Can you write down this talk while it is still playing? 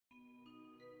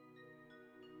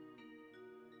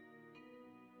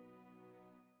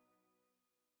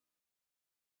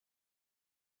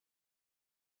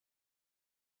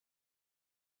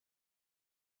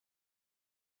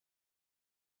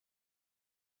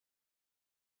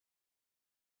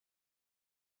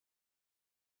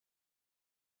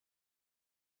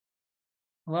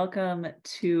Welcome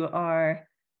to our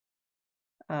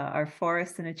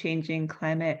Forest in a Changing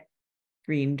Climate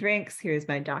Green Drinks. Here's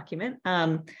my document.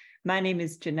 My name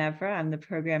is Ginevra. I'm the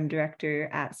program director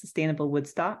at Sustainable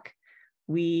Woodstock.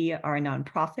 We are a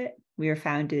nonprofit. We were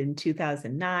founded in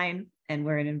 2009, and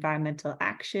we're an environmental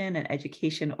action and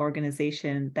education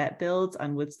organization that builds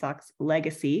on Woodstock's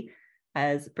legacy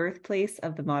as birthplace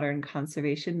of the modern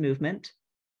conservation movement.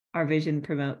 Our vision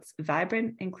promotes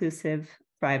vibrant, inclusive,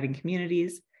 thriving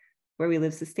communities where we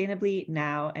live sustainably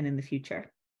now and in the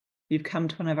future. You've come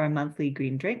to one of our monthly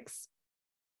green drinks.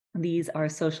 These are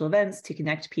social events to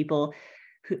connect people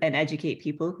and educate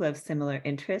people who have similar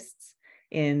interests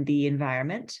in the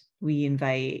environment. We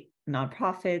invite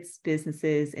nonprofits,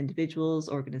 businesses, individuals,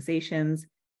 organizations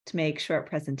to make short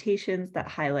presentations that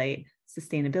highlight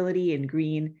sustainability and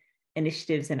green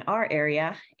initiatives in our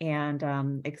area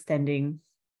and extending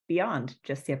beyond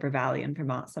just the Upper Valley in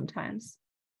Vermont sometimes.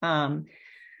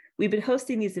 We've been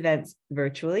hosting these events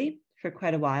virtually for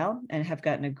quite a while and have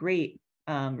gotten a great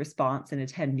response and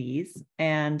attendees.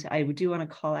 And I do want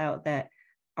to call out that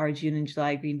our June and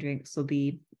July green drinks will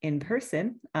be in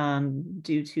person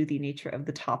due to the nature of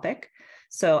the topic.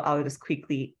 So I'll just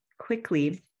quickly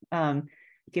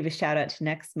give a shout out to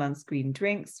next month's green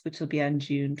drinks, which will be on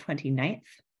June 29th,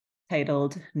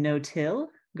 titled No Till,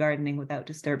 Gardening Without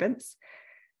Disturbance.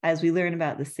 As we learn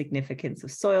about the significance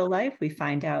of soil life, we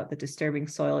find out that disturbing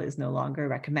soil is no longer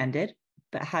recommended,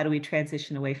 but how do we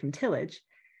transition away from tillage?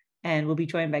 And we'll be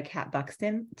joined by Kat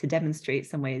Buxton to demonstrate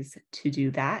some ways to do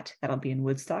that. That'll be in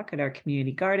Woodstock at our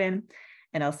community garden.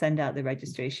 And I'll send out the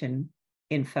registration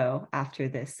info after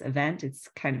this event. It's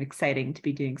kind of exciting to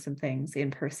be doing some things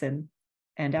in person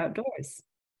and outdoors.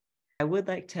 I would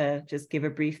like to just give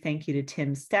a brief thank you to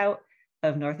Tim Stout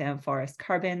of Northam Forest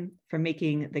Carbon for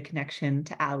making the connection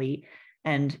to Ali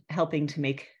and helping to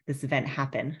make this event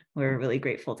happen. We're really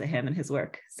grateful to him and his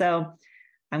work. So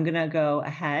I'm going to go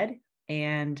ahead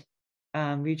and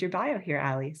read your bio here,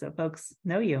 Ali, so folks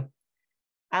know you.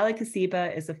 Ali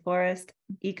Kasiba is a forest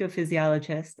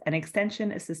ecophysiologist and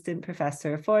extension assistant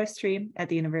professor of forestry at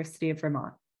the University of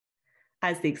Vermont.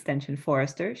 As the extension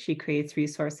forester, she creates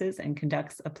resources and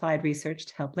conducts applied research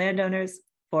to help landowners,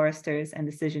 foresters, and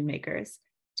decision makers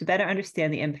to better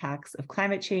understand the impacts of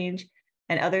climate change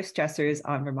and other stressors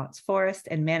on Vermont's forest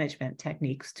and management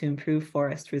techniques to improve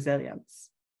forest resilience.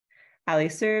 Ali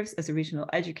serves as a regional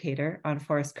educator on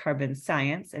forest carbon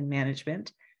science and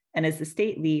management and is the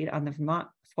state lead on the Vermont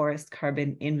Forest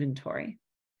Carbon Inventory.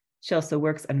 She also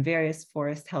works on various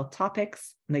forest health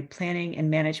topics like planning and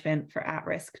management for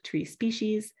at-risk tree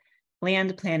species,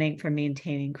 land planning for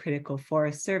maintaining critical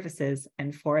forest services,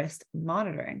 and forest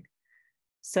monitoring.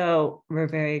 So we're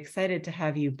very excited to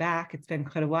have you back. It's been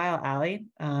quite a while, Ali,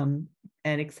 and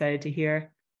excited to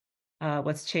hear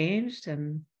what's changed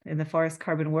and in the forest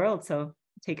carbon world. So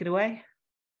take it away.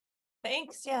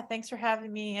 Thanks. Yeah, thanks for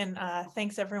having me. And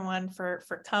thanks everyone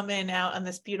for coming out on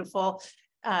this beautiful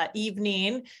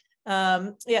evening.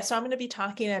 So I'm going to be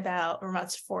talking about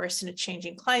Vermont's forest in a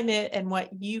changing climate and what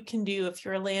you can do if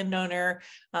you're a landowner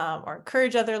or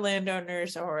encourage other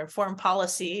landowners or inform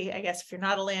policy. I guess if you're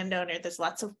not a landowner, there's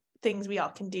lots of things we all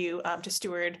can do to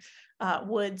steward our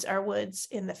woods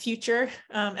in the future.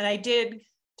 And I did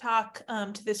talk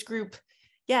to this group.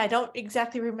 Yeah, I don't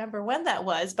exactly remember when that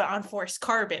was, but on forest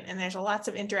carbon. And there's lots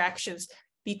of interactions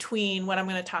between what I'm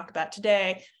going to talk about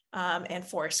today and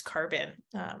forest carbon.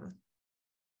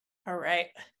 All right.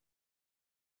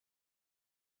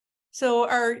 So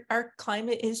our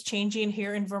climate is changing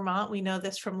here in Vermont. We know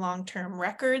this from long-term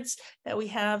records that we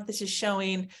have. This is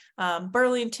showing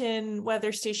Burlington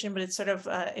weather station, but it's sort of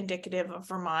indicative of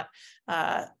Vermont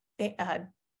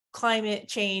climate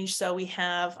change. So we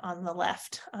have on the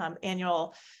left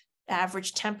annual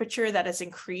average temperature that has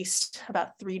increased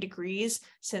about 3 degrees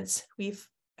since we've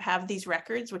have these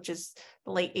records, which is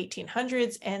the late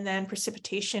 1800s. And then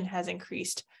precipitation has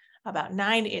increased about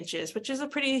 9 inches, which is a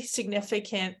pretty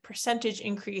significant percentage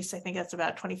increase. I think that's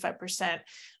about 25%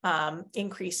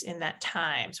 increase in that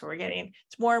time. So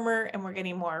it's warmer and we're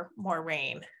getting more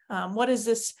rain. What has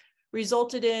this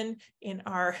resulted in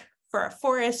for our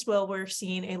forest? Well, we're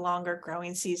seeing a longer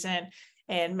growing season.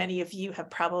 And many of you have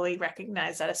probably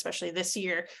recognized that, especially this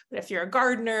year. But if you're a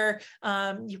gardener,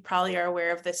 you probably are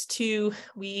aware of this too.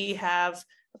 We have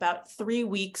about 3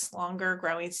 weeks longer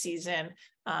growing season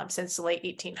since the late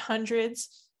 1800s.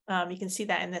 You can see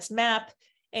that in this map.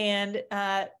 And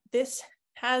this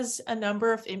has a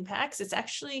number of impacts. It's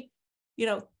actually,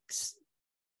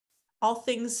 all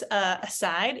things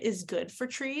aside, is good for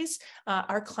trees.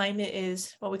 Our climate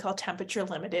is what we call temperature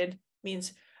limited,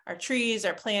 means our trees,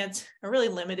 our plants are really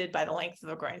limited by the length of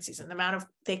the growing season, the amount of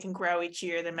they can grow each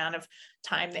year, the amount of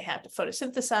time they have to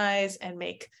photosynthesize and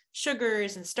make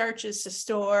sugars and starches to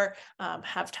store,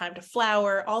 have time to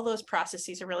flower. All those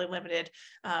processes are really limited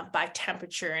by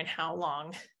temperature and how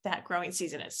long that growing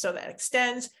season is. So that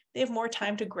extends, they have more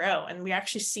time to grow. And we're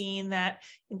actually seeing that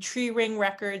in tree ring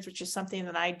records, which is something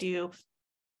that I do.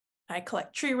 I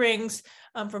collect tree rings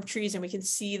from trees, and we can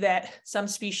see that some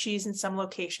species in some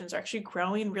locations are actually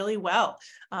growing really well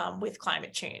with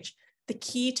climate change. The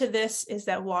key to this is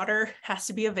that water has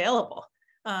to be available.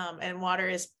 And water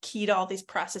is key to all these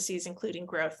processes, including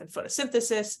growth and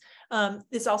photosynthesis.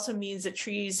 This also means that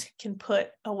trees can put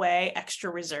away extra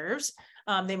reserves.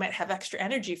 They might have extra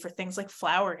energy for things like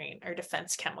flowering or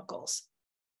defense chemicals.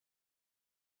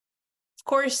 Of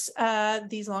course,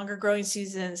 these longer growing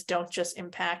seasons don't just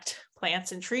impact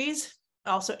plants and trees, it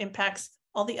also impacts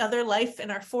all the other life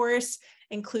in our forests,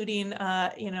 including,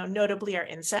 notably our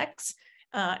insects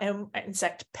and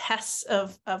insect pests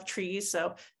of trees.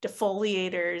 So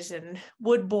defoliators and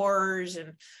wood borers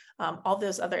and all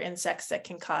those other insects that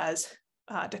can cause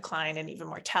decline and even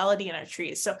mortality in our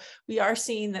trees. So we are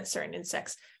seeing that certain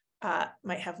insects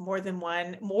might have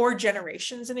more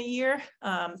generations in a year.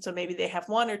 So maybe they have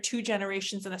 1 or 2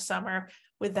 generations in a summer.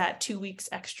 With that 2 weeks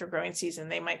extra growing season,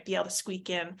 they might be able to squeak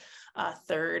in a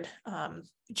third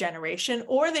generation,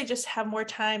 or they just have more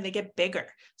time, they get bigger.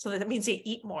 So that means they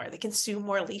eat more, they consume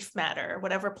more leaf matter or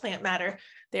whatever plant matter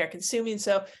they are consuming.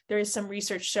 So there is some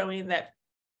research showing that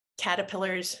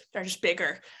caterpillars are just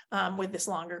bigger with this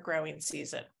longer growing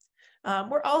season.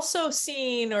 We're also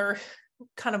seeing or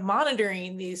kind of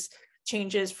monitoring these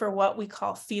changes for what we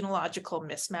call phenological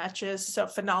mismatches. So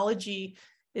phenology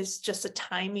is just a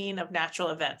timing of natural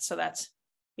events. So that's,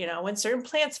 when certain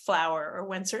plants flower or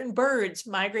when certain birds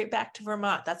migrate back to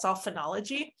Vermont, that's all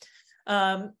phenology.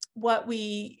 What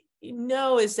we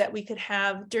know is that we could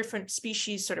have different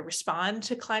species sort of respond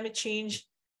to climate change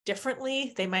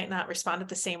differently. They might not respond at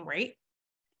the same rate.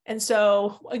 And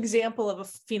so example of a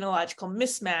phenological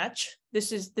mismatch,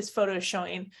 this photo is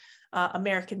showing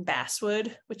American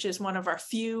basswood, which is one of our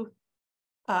few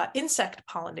insect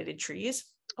pollinated trees.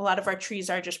 A lot of our trees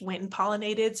are just wind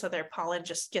pollinated, so their pollen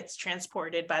just gets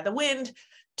transported by the wind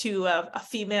to a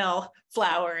female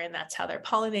flower, and that's how they're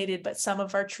pollinated. But some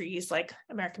of our trees, like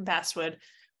American basswood,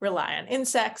 rely on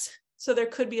insects. So there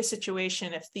could be a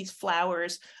situation if these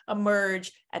flowers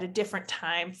emerge at a different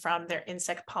time from their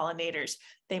insect pollinators,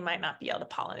 they might not be able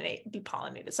to be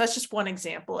pollinated. So that's just one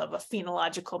example of a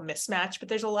phenological mismatch, but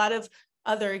there's a lot of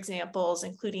other examples,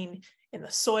 including in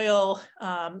the soil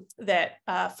that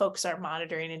folks are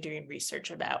monitoring and doing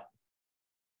research about.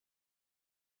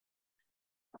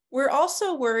 We're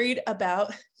also worried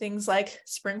about things like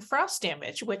spring frost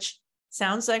damage, which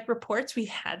sounds like reports. We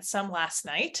had some last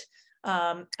night.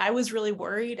 I was really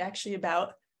worried actually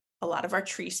about a lot of our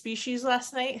tree species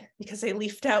last night because they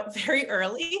leafed out very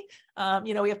early.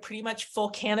 We have pretty much full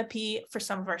canopy for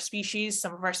some of our species.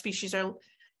 Some of our species are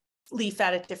leaf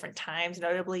out at different times.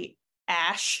 Notably,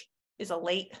 ash is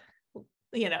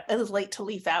it was late to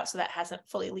leaf out, so that hasn't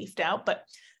fully leafed out. But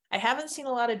I haven't seen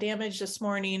a lot of damage this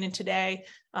morning and today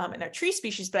in our tree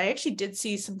species, but I actually did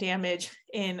see some damage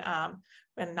in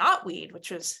knotweed,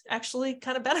 which was actually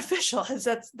kind of beneficial as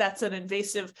that's an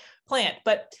invasive plant.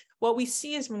 But what we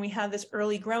see is when we have this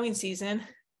early growing season,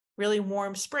 really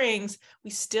warm springs, we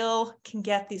still can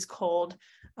get these cold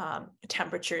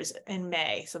temperatures in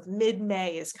May. So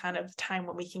mid-May is kind of the time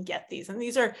when we can get these. And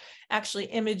these are actually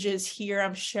images here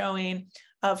I'm showing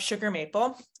of sugar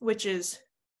maple, which is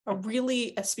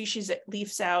a species that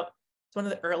leaves out. It's one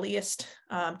of the earliest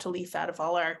to leaf out of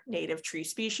all our native tree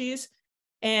species.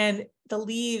 And the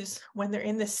leaves, when they're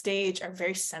in this stage, are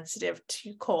very sensitive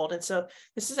to cold. And so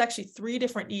this is actually 3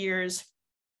 different years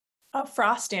of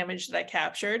frost damage that I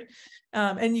captured.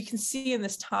 And you can see in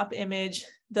this top image,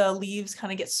 the leaves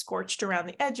kind of get scorched around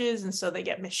the edges, and so they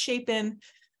get misshapen.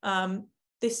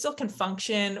 They still can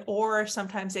function, or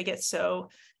sometimes they get so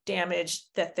damaged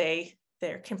that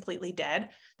they're completely dead.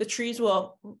 The trees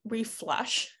will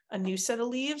reflush a new set of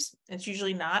leaves. It's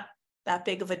usually not that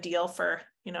big of a deal for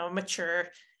a mature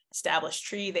established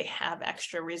tree. They have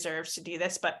extra reserves to do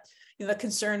this, but the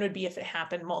concern would be if it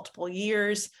happened multiple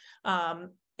years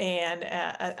and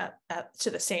to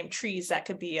the same trees, that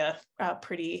could be a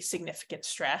pretty significant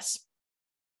stress.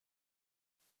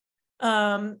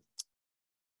 The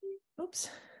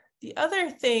other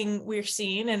thing we're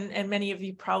seeing, and many of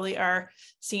you probably are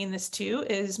seeing this too,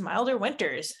 is milder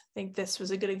winters. I think this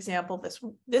was a good example.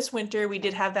 This winter, we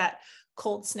did have that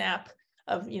cold snap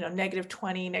of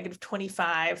 -20,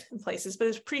 -25 in places, but it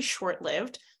was pretty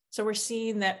short-lived. So we're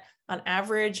seeing that on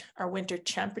average, our winter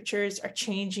temperatures are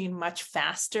changing much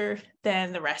faster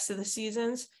than the rest of the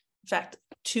seasons. In fact,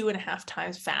 2.5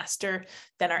 times faster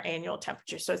than our annual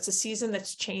temperature. So it's a season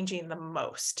that's changing the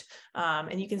most.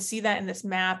 And you can see that in this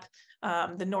map.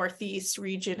 The Northeast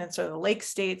region and so the lake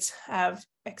states have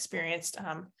experienced,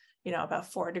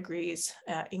 about 4 degrees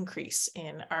increase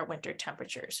in our winter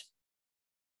temperatures.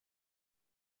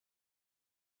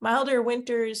 Milder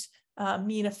winters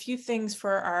mean a few things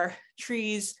for our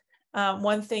trees.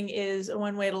 One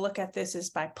way to look at this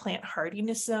is by plant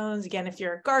hardiness zones. Again, if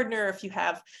you're a gardener, if you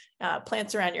have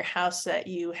plants around your house that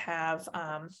you have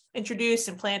introduced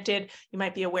and planted, you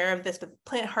might be aware of this, but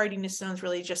plant hardiness zones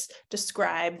really just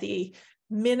describe the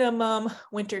minimum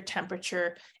winter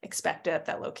temperature expected at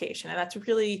that location. And that's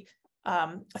really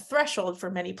a threshold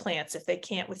for many plants. If they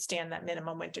can't withstand that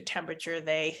minimum winter temperature,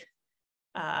 they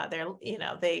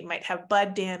might have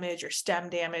bud damage or stem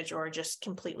damage or just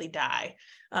completely die.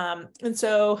 And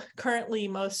so currently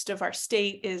most of our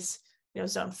state is,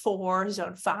 zone 4,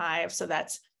 zone 5. So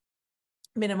that's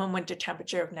minimum winter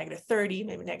temperature of -30,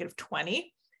 maybe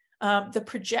 -20. The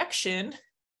projection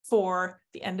for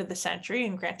the end of the century,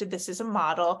 and granted this is a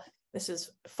model, this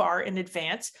is far in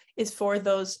advance, is for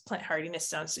those plant hardiness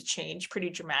zones to change pretty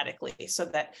dramatically so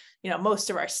that, most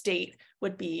of our state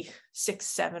would be 6,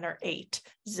 7, or 8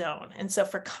 zone. And so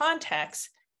for context,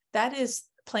 that is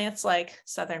plants like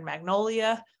southern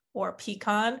magnolia or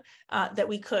pecan that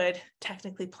we could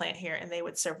technically plant here and they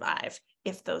would survive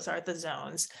if those are the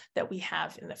zones that we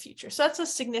have in the future. So that's a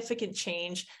significant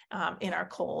change in our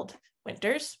cold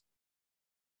winters.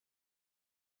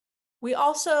 We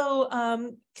also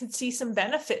can see some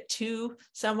benefit to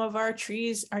some of our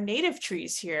trees, our native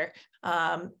trees here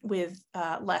with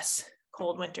less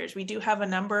cold winters. We do have a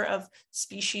number of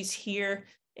species here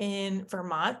in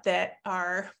Vermont that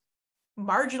are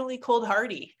marginally cold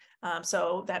hardy.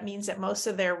 So that means that most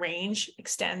of their range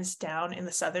extends down in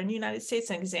the southern United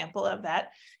States. An example of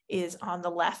that is on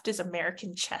the left is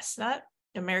American chestnut.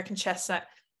 American chestnut,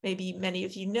 maybe many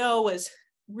of you know, was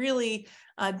really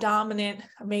a dominant,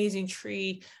 amazing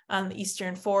tree on the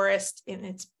eastern forest, and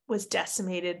it was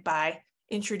decimated by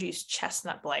introduced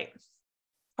chestnut blight.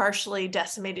 Partially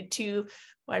decimated too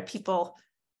by people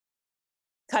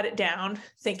cut it down,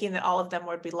 thinking that all of them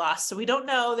would be lost. So we don't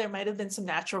know. There might have been some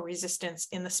natural resistance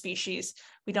in the species.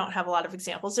 We don't have a lot of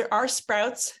examples. There are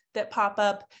sprouts that pop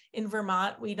up in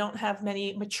Vermont. We don't have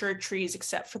many mature trees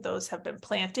except for those have been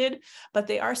planted, but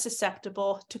they are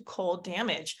susceptible to cold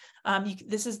damage.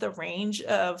 This is the range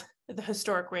of the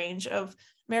historic range of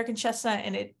American chestnut,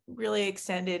 and it really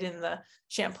extended in the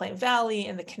Champlain Valley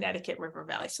and the Connecticut River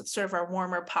Valley. So it's sort of our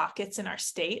warmer pockets in our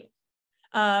state.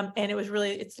 And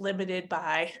it's limited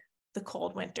by the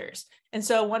cold winters. And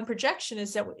so one projection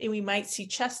is that we might see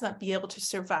chestnut be able to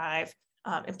survive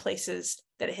in places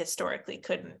that it historically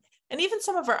couldn't. And even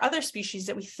some of our other species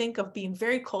that we think of being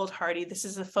very cold hardy, this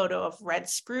is a photo of red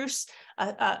spruce,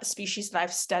 a species that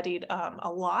I've studied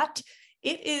a lot.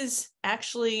 It is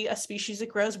actually a species that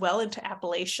grows well into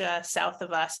Appalachia south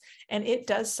of us, and it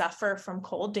does suffer from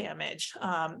cold damage.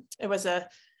 It was a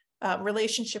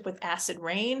relationship with acid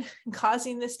rain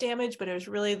causing this damage, but it was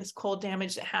really this cold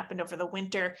damage that happened over the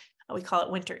winter. We call it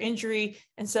winter injury.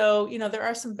 And so, there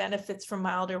are some benefits from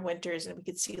milder winters, and we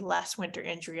could see less winter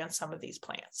injury on some of these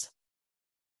plants.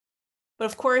 But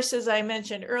of course, as I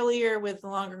mentioned earlier, with the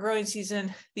longer growing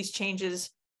season, these changes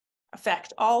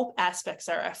affect all aspects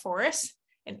of our forests,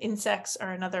 and insects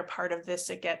are another part of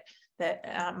this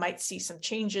that might see some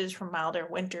changes from milder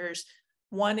winters.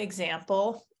 One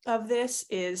example of this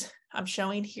is I'm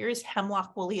showing here is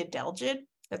hemlock woolly adelgid.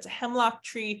 That's a hemlock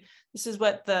tree. This is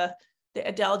what the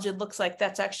adelgid looks like.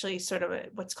 That's actually sort of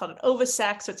what's called an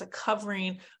ovisac. So it's a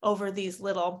covering over these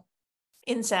little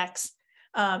insects.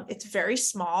 It's very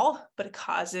small, but it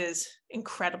causes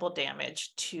incredible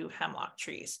damage to hemlock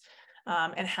trees.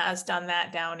 And has done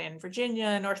that down in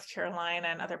Virginia, North Carolina,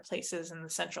 and other places in the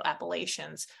central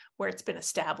Appalachians where it's been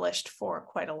established for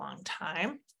quite a long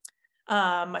time.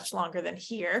 Much longer than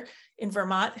here in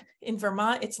Vermont. In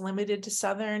Vermont, it's limited to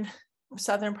southern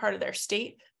part of their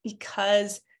state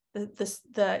because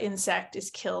the insect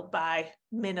is killed by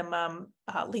minimum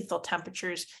lethal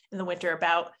temperatures in the winter,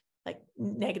 about like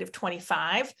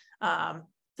 -25.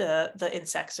 The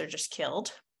insects are just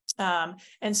killed.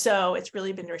 And so it's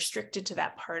really been restricted to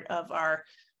that part of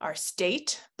our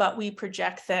state, but we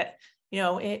project that,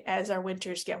 as our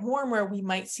winters get warmer, we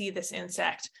might see this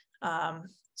insect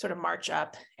sort of march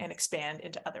up and expand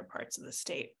into other parts of the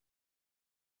state.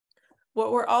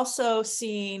 What we're also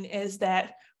seeing is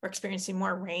that we're experiencing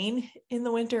more rain in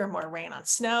the winter, more rain on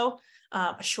snow,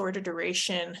 a shorter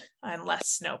duration and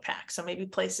less snowpack. So maybe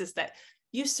places that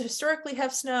used to historically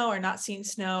have snow are not seeing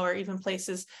snow, or even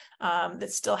places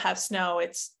that still have snow,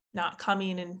 it's not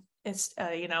coming, and it's,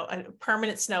 a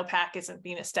permanent snowpack isn't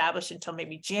being established until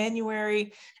maybe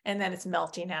January, and then it's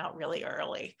melting out really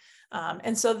early.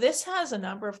 And so this has a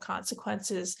number of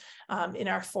consequences in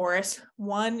our forests.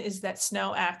 One is that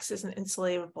snow acts as an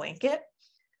insulative blanket.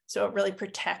 So it really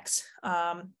protects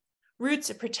roots.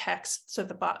 It protects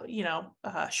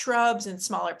shrubs and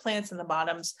smaller plants in the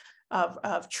bottoms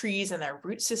of trees and their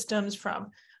root systems from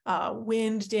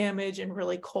wind damage and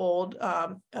really cold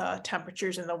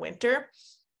temperatures in the winter.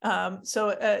 So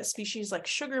a species like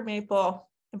sugar maple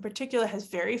in particular has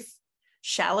very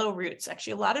shallow roots.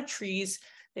 Actually, a lot of trees,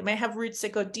 they might have roots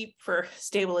that go deep for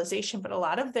stabilization, but a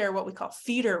lot of their what we call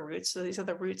feeder roots, so these are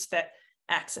the roots that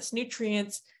access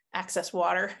nutrients, access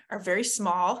water, are very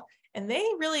small, and they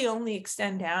really only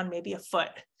extend down maybe a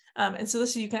foot. And so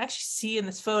this, you can actually see in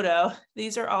this photo,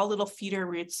 these are all little feeder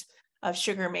roots of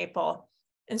sugar maple.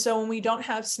 And so when we don't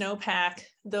have snowpack,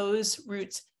 those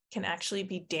roots can actually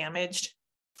be damaged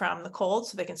from the cold,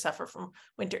 so they can suffer from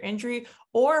winter injury,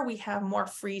 or we have more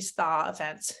freeze thaw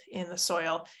events in the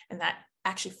soil, and that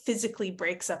actually physically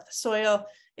breaks up the soil.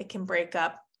 It can break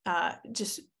up,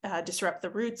 disrupt the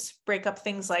roots, break up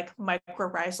things like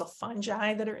mycorrhizal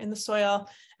fungi that are in the soil,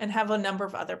 and have a number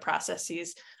of other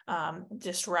processes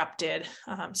disrupted.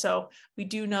 So we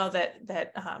do know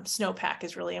that snowpack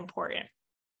is really important.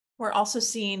 We're also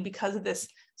seeing, because of this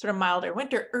sort of milder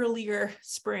winter, earlier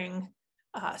spring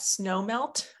snow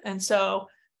melt. And so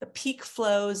the peak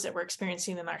flows that we're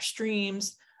experiencing in our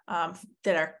streams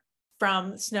that are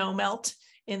from snow melt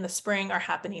in the spring are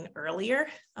happening earlier.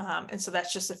 And so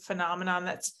that's just a phenomenon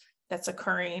that's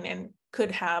occurring and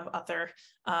could have other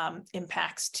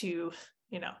impacts to,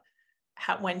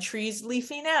 when trees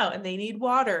leafing out and they need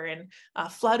water, and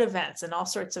flood events and all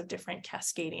sorts of different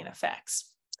cascading effects.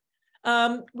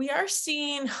 We are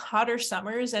seeing hotter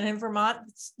summers, and in Vermont,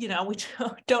 we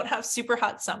don't have super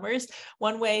hot summers.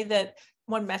 One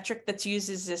metric that's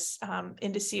used is this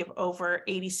indice of over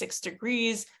 86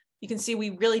 degrees. You can see we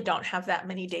really don't have that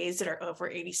many days that are over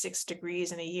 86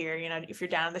 degrees in a year. If you're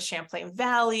down in the Champlain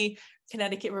Valley,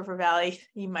 Connecticut River Valley,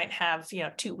 you might have,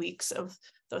 2 weeks of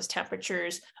those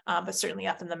temperatures, but certainly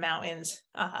up in the mountains,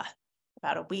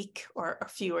 about a week or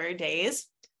fewer days.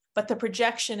 But the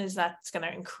projection is that it's going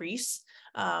to increase,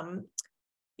 by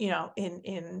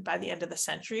the end of the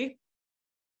century.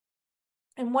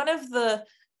 And one of the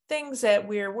things that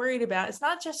we're worried about is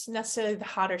not just necessarily the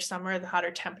hotter summer, the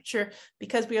hotter temperature,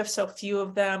 because we have so few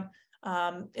of them.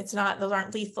 Those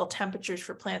aren't lethal temperatures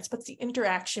for plants, but the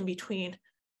interaction between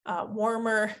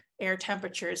warmer air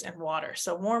temperatures and water.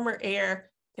 So warmer air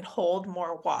can hold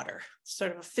more water,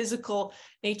 sort of a physical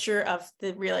nature of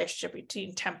the relationship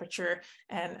between temperature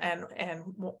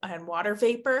and water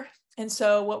vapor. And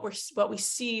so what we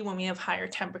see when we have higher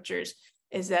temperatures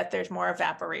is that there's more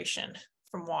evaporation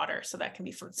from water. So that can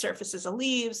be from surfaces of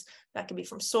leaves, that can be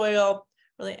from soil,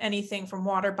 really anything from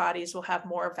water bodies will have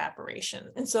more evaporation.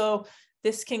 And so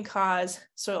this can cause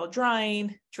soil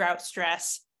drying, drought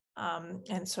stress,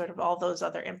 and sort of all those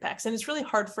other impacts. And it's really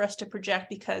hard for us to project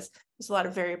because there's a lot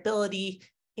of variability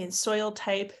in soil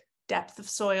type, depth of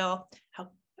soil,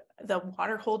 the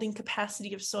water holding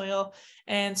capacity of soil.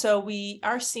 And so we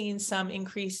are seeing some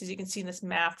increases. You can see in this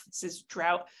map, this is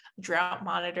drought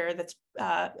monitor that's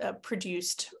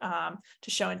produced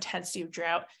to show intensity of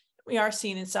drought. We are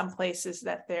seeing in some places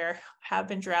that there have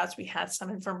been droughts. We had some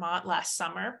in Vermont last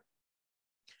summer.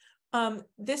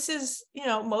 This is,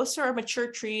 most of our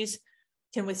mature trees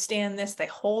can withstand this. They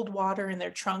hold water in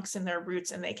their trunks and their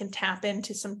roots, and they can tap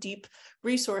into some deep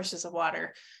resources of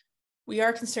water. We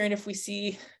are concerned if we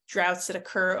see droughts that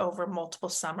occur over multiple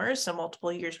summers, so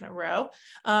multiple years in a row,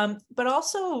 but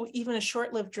also even a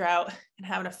short-lived drought can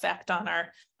have an effect on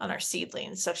our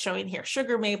seedlings. So showing here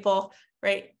sugar maple,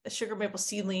 right? The sugar maple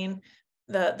seedling,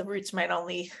 the roots might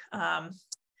only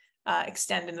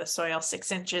extend in the soil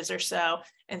 6 inches or so,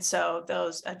 and so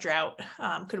a drought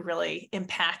could really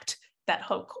impact that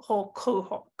whole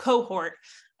cohort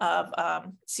of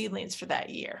seedlings for that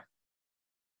year.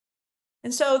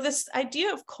 And so this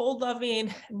idea of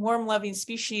cold-loving and warm-loving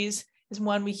species is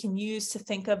one we can use to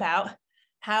think about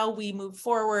how we move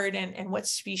forward and what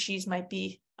species might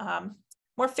be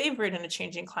more favored in a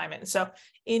changing climate. And so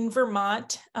in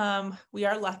Vermont, we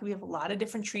are lucky. We have a lot of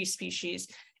different tree species,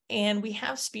 and we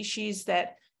have species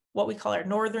that what we call our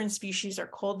northern species, our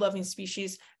cold-loving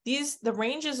species. The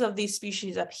ranges of these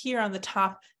species up here on the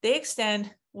top, they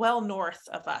extend well north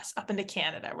of us, up into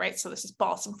Canada, right? So this is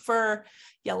balsam fir,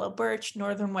 yellow birch,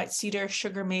 northern white cedar,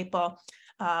 sugar maple,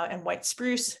 and white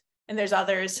spruce. And there's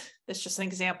others. That's just an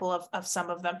example of some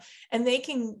of them. And they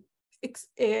can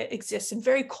exist in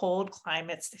very cold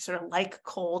climates. They sort of like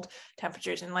cold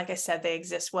temperatures. And like I said, they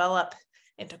exist well up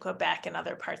into Quebec and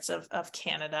other parts of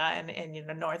Canada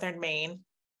and northern Maine.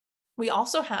 We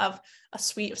also have a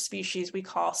suite of species we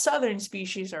call southern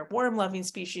species or warm-loving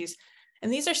species.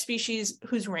 And these are species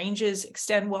whose ranges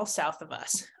extend well south of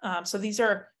us. So these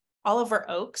are all of our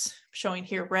oaks, showing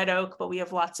here red oak, but we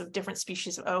have lots of different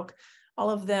species of oak. All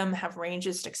of them have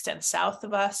ranges to extend south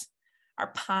of us.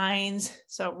 Our pines,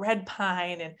 so red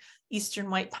pine and eastern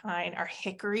white pine, our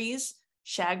hickories,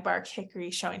 shagbark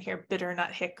hickory, showing here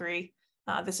bitternut hickory.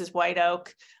 This is white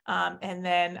oak, and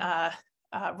then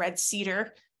red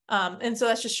cedar. And so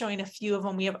that's just showing a few of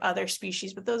them. We have other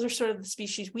species, but those are sort of the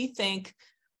species we think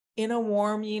in a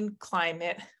warming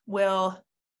climate will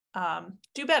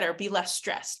do better, be less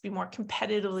stressed, be more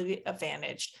competitively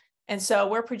advantaged. And so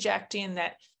we're projecting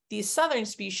that these southern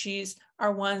species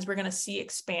are ones we're going to see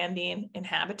expanding in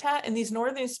habitat, and these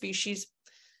northern species,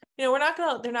 they're not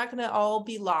going to all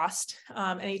be lost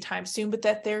anytime soon, but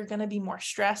that they're going to be more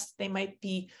stressed. They might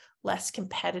be less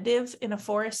competitive in a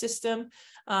forest system.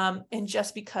 And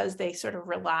just because they sort of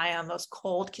rely on those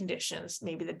cold conditions,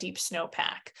 maybe the deep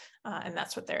snowpack, and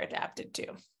that's what they're adapted to.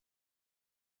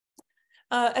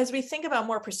 As we think about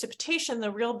more precipitation,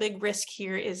 the real big risk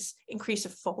here is increase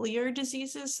of foliar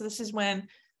diseases. So this is when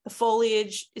the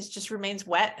foliage just remains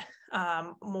wet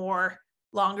more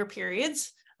longer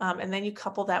periods. And then you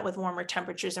couple that with warmer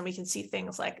temperatures, and we can see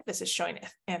things like this is showing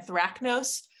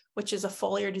anthracnose, which is a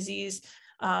foliar disease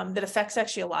that affects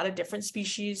actually a lot of different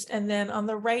species. And then on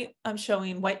the right, I'm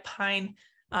showing white pine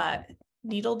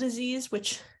needle disease,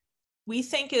 which we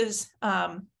think is,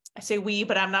 I say we,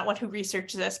 but I'm not one who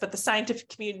researches this, but the scientific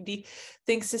community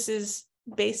thinks this is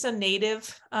based on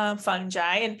native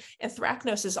fungi, and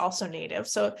anthracnose is also native.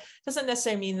 So it doesn't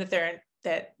necessarily mean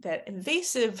that that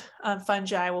invasive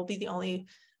fungi will be the only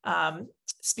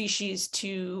species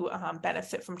to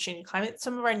benefit from changing climate.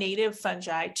 Some of our native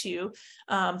fungi too,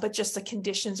 but just the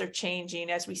conditions are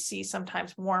changing as we see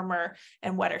sometimes warmer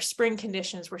and wetter spring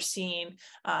conditions. We're seeing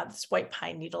this white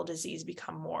pine needle disease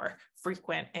become more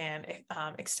frequent and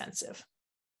extensive.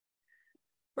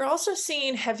 We're also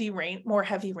seeing more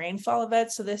heavy rainfall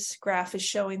events. So this graph is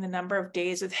showing the number of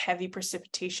days with heavy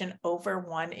precipitation over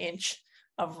 1 inch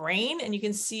of rain. And you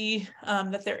can see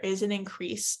that there is an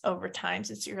increase over time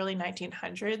since the early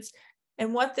 1900s.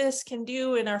 And what this can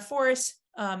do in our forests,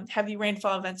 heavy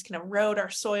rainfall events can erode our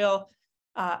soil,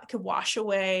 could wash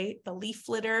away the leaf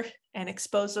litter and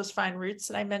expose those fine roots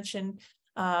that I mentioned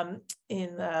when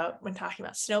talking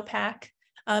about snowpack.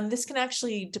 This can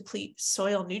actually deplete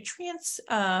soil nutrients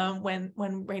when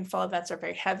rainfall events are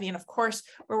very heavy. And of course,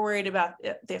 we're worried about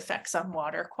the effects on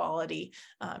water quality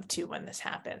too when this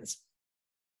happens.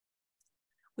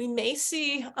 We may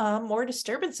see more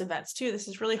disturbance events too. This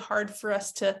is really hard for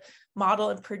us to model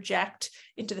and project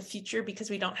into the future because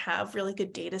we don't have really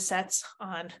good data sets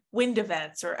on wind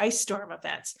events or ice storm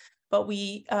events. But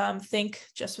we think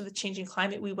just with the changing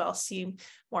climate, we will see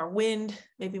more wind,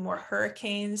 maybe more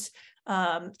hurricanes,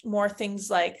 more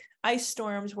things like ice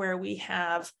storms where we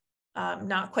have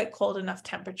not quite cold enough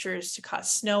temperatures to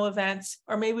cause snow events,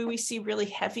 or maybe we see really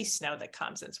heavy snow that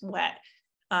comes and it's wet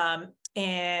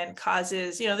and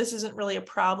causes, this isn't really a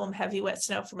problem, heavy wet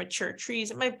snow for mature trees.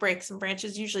 It might break some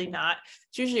branches, usually not.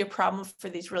 It's usually a problem for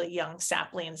these really young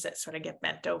saplings that sort of get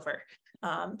bent over.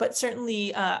 But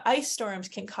certainly ice storms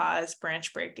can cause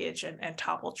branch breakage and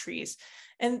topple trees.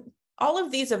 And all of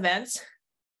these events,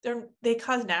 they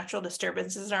cause natural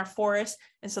disturbances in our forests,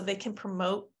 and so they can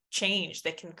promote change.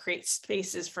 They can create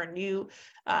spaces for new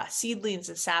seedlings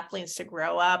and saplings to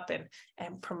grow up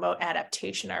and promote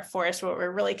adaptation in our forests. What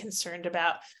we're really concerned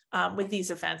about with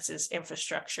these events is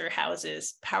infrastructure,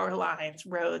 houses, power lines,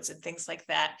 roads, and things like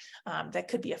that that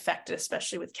could be affected,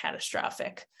 especially with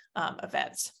catastrophic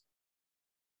events.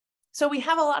 So we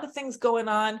have a lot of things going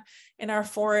on in our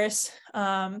forests. We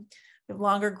have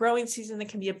longer growing season that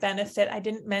can be a benefit. I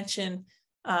didn't mention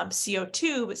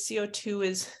CO2, but CO2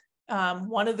 is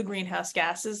one of the greenhouse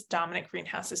gases, dominant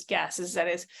greenhouse gases that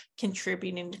is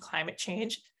contributing to climate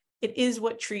change. It is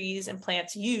what trees and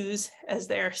plants use as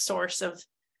their source of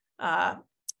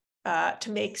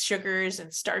to make sugars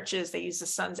and starches. They use the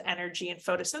sun's energy in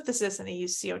photosynthesis, and they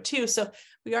use CO2. So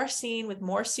we are seeing with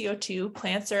more CO2,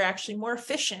 plants are actually more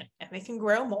efficient and they can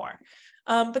grow more.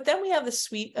 But then we have the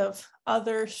suite of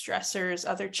other stressors,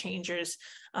 other changers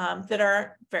that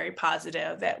are very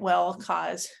positive that will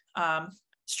cause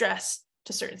stress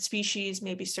to certain species,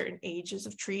 maybe certain ages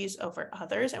of trees over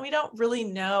others. And we don't really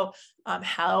know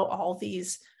how all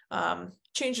these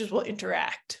changes will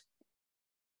interact.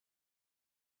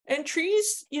 And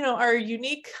trees, are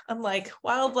unique, unlike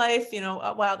wildlife,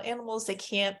 wild animals, they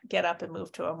can't get up and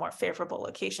move to a more favorable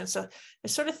location. So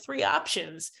there's sort of three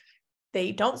options.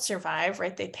 They don't survive,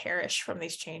 right? They perish from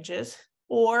these changes,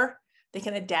 or they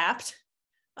can adapt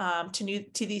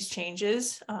to these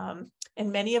changes.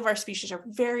 And many of our species are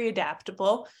very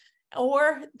adaptable,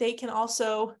 or they can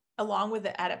also, along with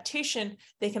the adaptation,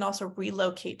 they can also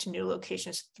relocate to new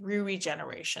locations through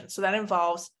regeneration. So that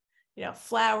involves,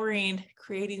 flowering,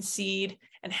 creating seed,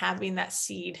 and having that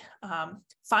seed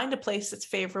find a place that's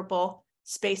favorable,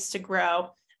 space to grow,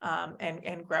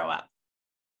 and grow up.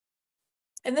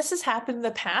 And this has happened in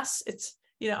the past. It's,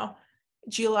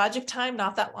 geologic time,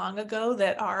 not that long ago,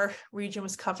 that our region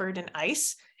was covered in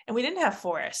ice and we didn't have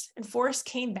forests, and forests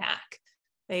came back.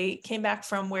 They came back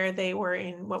from where they were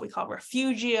in what we call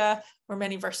refugia, where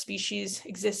many of our species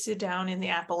existed down in the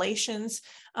Appalachians,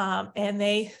 and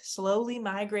they slowly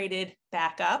migrated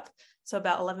back up. So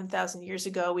about 11,000 years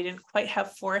ago, we didn't quite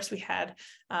have forests. We had,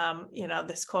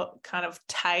 this kind of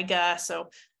taiga, so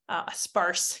a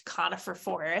sparse conifer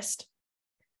forest.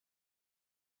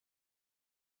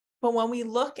 But when we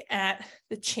look at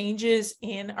the changes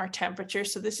in our temperature,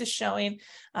 so this is showing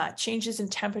changes in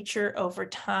temperature over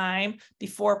time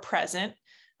before present.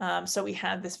 So we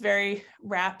had this very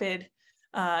rapid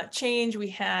change. We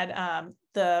had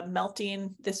the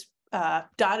melting, this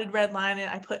dotted red line, and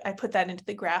I put that into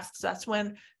the graph. So that's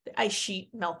when the ice sheet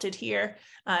melted here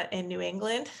in New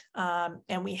England,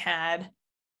 and we had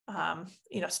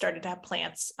started to have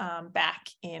plants back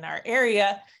in our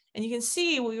area. And you can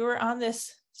see we were on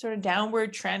this sort of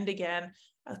downward trend again.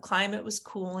 The climate was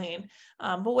cooling,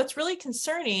 but what's really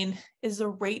concerning is the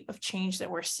rate of change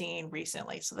that we're seeing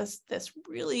recently. So this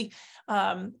really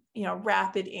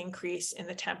rapid increase in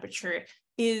the temperature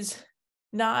is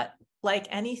not like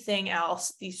anything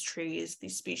else these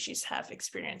species have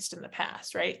experienced in the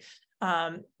past, right?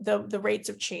 The rates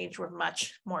of change were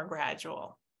much more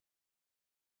gradual.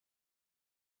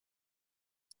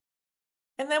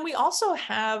 And then we also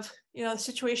have, the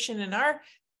situation in our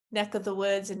neck of the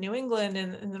woods in New England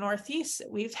and in the Northeast.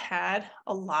 We've had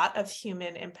a lot of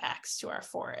human impacts to our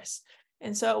forests.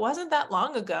 And so it wasn't that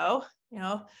long ago,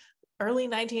 early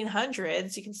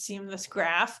 1900s, you can see in this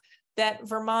graph that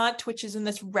Vermont, which is in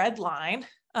this red line,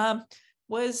 had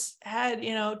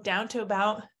down to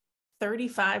about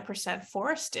 35%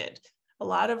 forested. A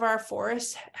lot of our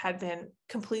forests had been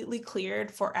completely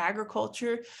cleared for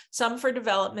agriculture, some for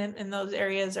development, and those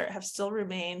areas have still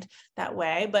remained that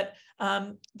way. But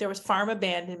there was farm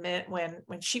abandonment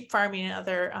when sheep farming and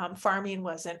other farming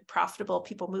wasn't profitable.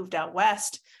 People moved out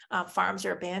west, farms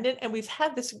are abandoned, and we've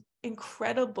had this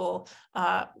incredible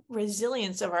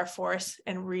resilience of our forests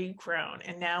and regrown.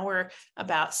 And now we're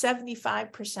about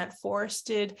 75%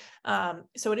 forested.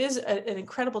 So it is an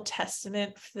incredible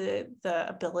testament for the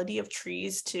ability of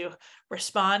trees to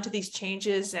respond to these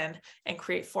changes and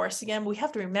create forests again. But we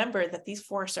have to remember that these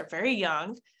forests are very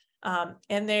young,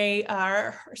 and they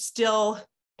are still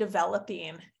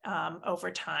developing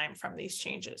over time from these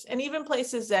changes. And even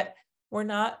places that were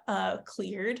not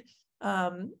cleared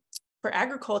for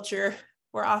agriculture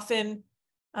were often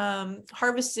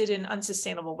harvested in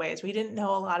unsustainable ways. We didn't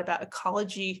know a lot about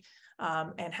ecology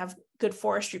and have good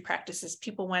forestry practices.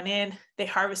 People went in, they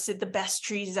harvested the best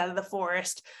trees out of the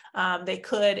forest they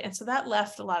could. And so that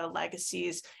left a lot of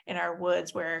legacies in our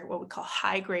woods, where what we call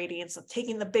high grading, so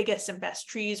taking the biggest and best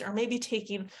trees, or maybe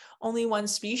taking only one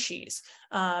species.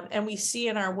 And we see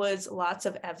in our woods lots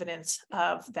of evidence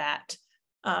of that.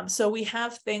 So we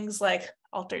have things like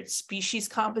altered species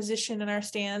composition in our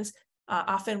stands.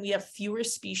 Often we have fewer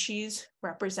species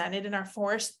represented in our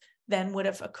forest than would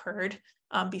have occurred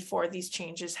before these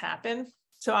changes happen.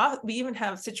 So we even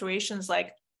have situations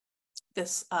like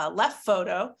this left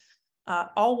photo,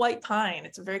 all white pine.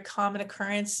 It's a very common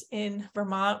occurrence in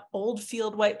Vermont, old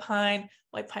field white pine.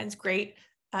 White pine's great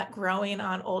at growing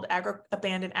on old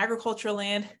abandoned agricultural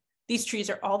land. These trees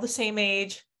are all the same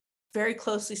age, very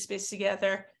closely spaced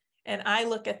together. And I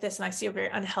look at this and I see a very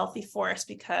unhealthy forest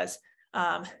because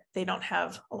they don't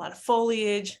have a lot of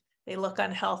foliage, they look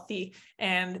unhealthy,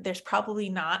 and there's probably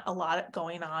not a lot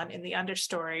going on in the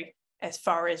understory as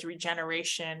far as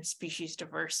regeneration, species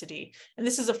diversity. And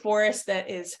this is a forest that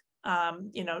is,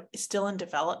 still in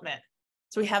development.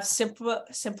 So we have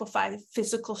simplified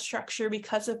physical structure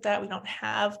because of that. We don't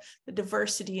have the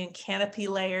diversity in canopy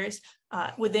layers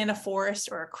within a forest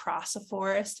or across a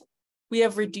forest. We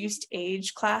have reduced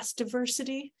age class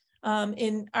diversity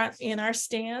in our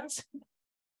stands.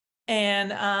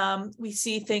 And we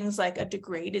see things like a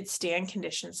degraded stand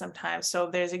condition sometimes.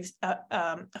 So there's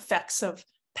effects of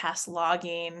past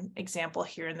logging, example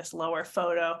here in this lower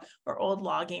photo, or old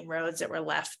logging roads that were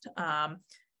left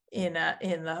in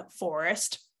the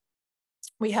forest.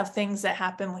 We have things that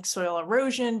happen like soil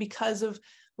erosion because of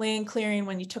land clearing.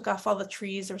 When you took off all the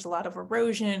trees, there was a lot of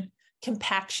erosion,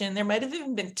 compaction. There might have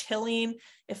even been tilling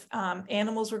if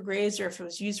animals were grazed, or if it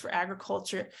was used for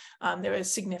agriculture. There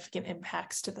was significant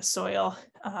impacts to the soil,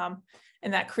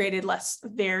 and that created less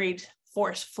varied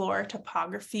forest floor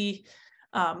topography.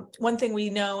 One thing we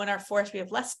know in our forest, we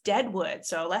have less dead wood,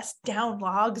 so less down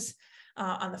logs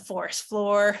on the forest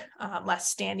floor, less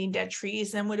standing dead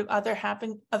trees than would have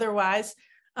otherwise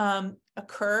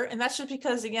occur. And that's just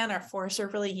because, again, our forests are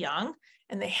really young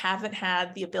and they haven't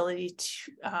had the ability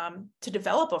to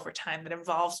develop over time. That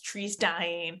involves trees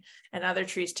dying and other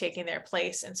trees taking their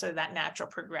place, and so that natural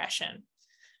progression.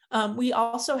 We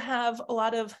also have a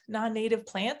lot of non-native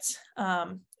plants,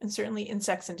 and certainly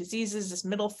insects and diseases. This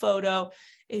middle photo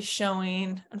is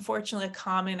showing, unfortunately, a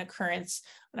common occurrence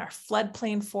in our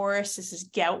floodplain forest. This is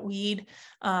goutweed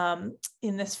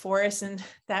in this forest, and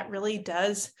that really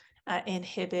does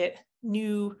inhibit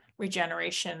new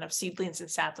regeneration of seedlings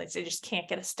and saplings. They just can't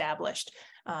get established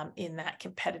in that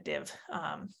competitive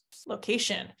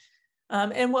location.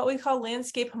 And what we call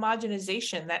landscape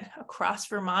homogenization, that across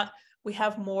Vermont, we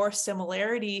have more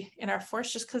similarity in our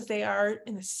forests just because they are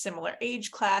in a similar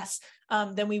age class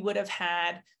than we would have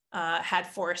had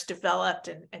forests developed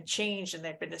and changed, and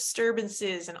there've been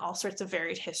disturbances and all sorts of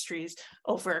varied histories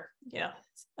over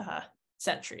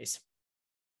centuries.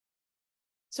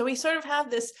 So we sort of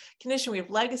have this condition. We have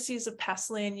legacies of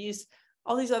past land use,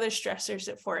 all these other stressors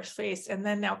that forests face, and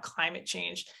then now climate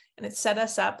change. And it set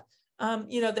us up,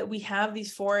 that we have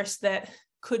these forests that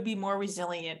could be more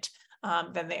resilient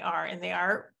than they are, and they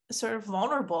are sort of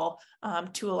vulnerable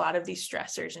to a lot of these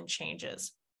stressors and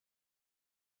changes.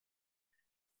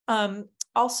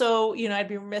 Also, I'd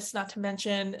be remiss not to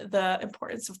mention the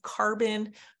importance of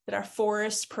carbon that our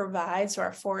forests provide. So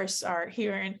our forests are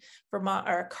here in Vermont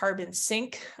are a carbon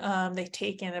sink. They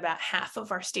take in about half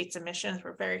of our state's emissions.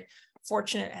 We're very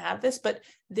fortunate to have this, but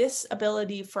this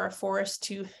ability for our forests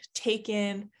to take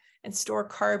in and store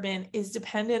carbon is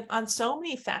dependent on so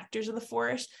many factors of the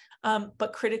forest,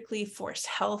 but critically forest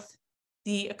health,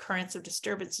 the occurrence of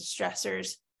disturbances,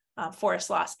 stressors, forest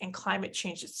loss, and climate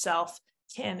change itself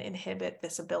can inhibit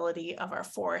this ability of our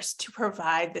forest to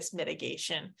provide this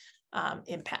mitigation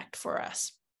impact for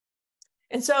us.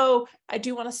 And so I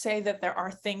do want to say that there are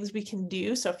things we can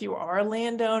do. So if you are a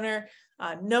landowner,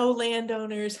 no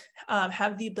landowners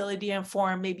have the ability to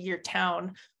inform maybe your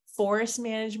town forest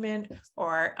management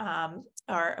or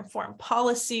inform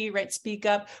policy, right? Speak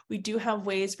up. We do have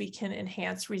ways we can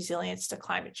enhance resilience to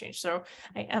climate change. So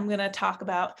I am going to talk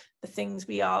about the things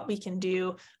we can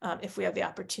do if we have the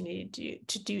opportunity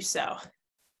to do so.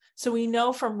 So we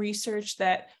know from research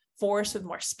that forests with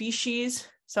more species,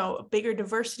 so a bigger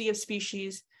diversity of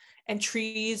species, and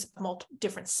trees, multiple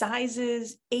different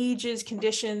sizes, ages,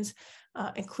 conditions,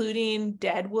 including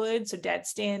dead wood, so dead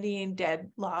standing,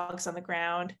 dead logs on the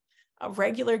ground,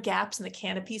 regular gaps in the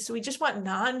canopy. So we just want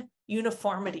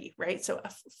non-uniformity, right? So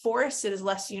a forest that is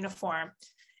less uniform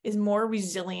is more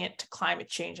resilient to climate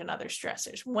change and other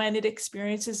stressors. When it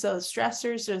experiences those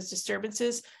stressors, those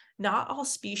disturbances, not all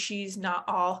species, not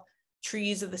all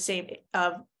trees of the same,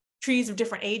 trees of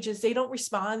different ages, they don't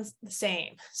respond the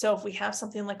same. So if we have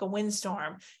something like a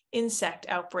windstorm, insect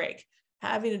outbreak,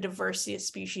 having a diversity of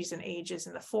species and ages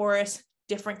in the forest,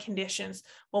 different conditions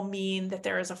will mean that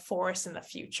there is a forest in the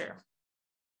future.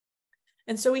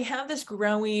 And so we have this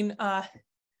growing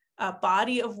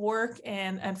body of work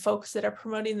and folks that are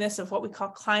promoting this of what we call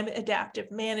climate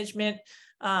adaptive management.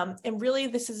 And really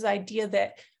this is the idea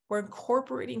that we're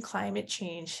incorporating climate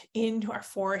change into our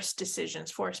forest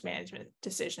decisions, forest management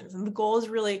decisions. And the goals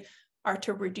really are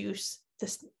to reduce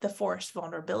the forest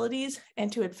vulnerabilities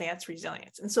and to advance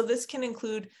resilience. And so this can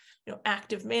include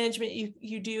active management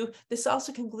you do. This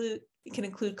also can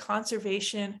include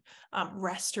conservation,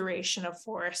 restoration of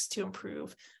forests to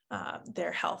improve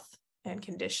their health and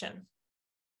condition.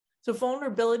 So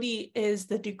vulnerability is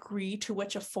the degree to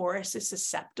which a forest is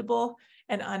susceptible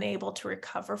and unable to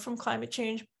recover from climate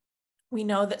change. We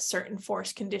know that certain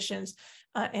forest conditions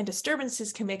and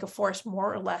disturbances can make a forest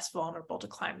more or less vulnerable to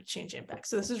climate change impacts.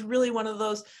 So this is really one of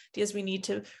those ideas we need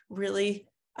to really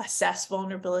assess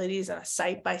vulnerabilities on a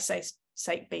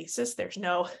site-by-site basis. There's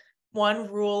no one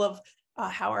rule of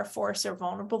how our forests are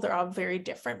vulnerable. They're all very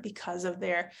different because of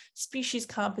their species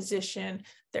composition,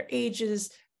 their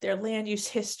ages, their land use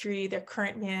history, their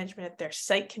current management, their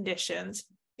site conditions,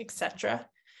 etc.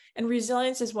 And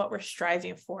resilience is what we're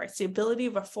striving for. It's the ability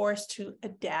of a forest to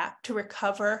adapt, to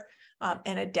recover,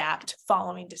 and adapt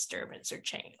following disturbance or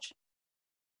change.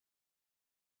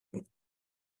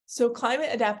 So climate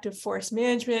adaptive forest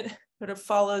management sort of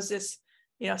follows this,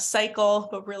 cycle,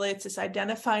 but really it's this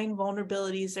identifying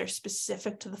vulnerabilities that are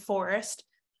specific to the forest,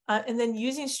 and then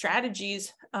using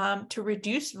strategies to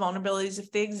reduce vulnerabilities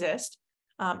if they exist,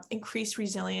 increase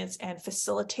resilience, and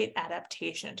facilitate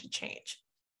adaptation to change.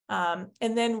 And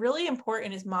then really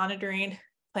important is monitoring,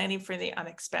 planning for the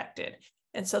unexpected.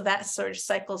 And so that sort of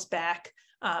cycles back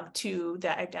to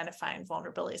the identifying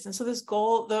vulnerabilities. And so this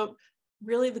goal, the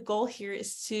goal here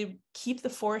is to keep the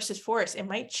forest as forest. It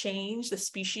might change, the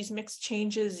species mix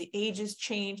changes, the ages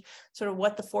change, sort of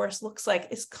what the forest looks like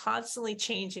is constantly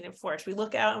changing in forest. We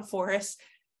look out in forests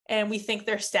and we think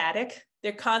they're static.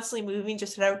 They're constantly moving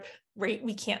just at a rate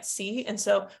we can't see. And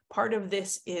so part of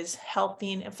this is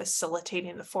helping and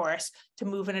facilitating the forest to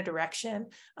move in a direction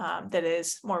that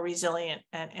is more resilient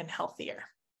and healthier.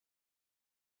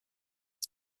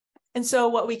 And so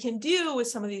what we can do with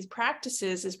some of these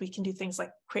practices is we can do things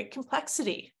like create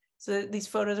complexity. So these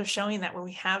photos are showing that when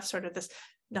we have sort of this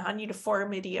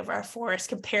non-uniformity of our forest,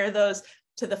 compare those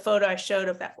to the photo I showed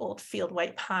of that old field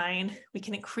white pine, we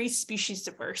can increase species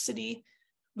diversity.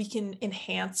 We can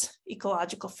enhance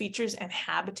ecological features and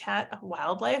habitat of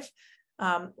wildlife.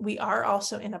 We are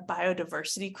also in a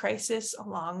biodiversity crisis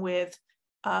along with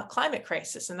climate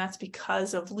crisis, and that's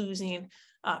because of losing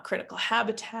critical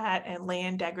habitat and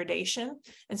land degradation.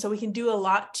 And so we can do a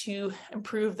lot to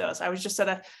improve those. I was just at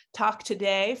a talk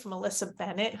today from Alyssa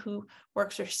Bennett, who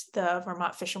works for the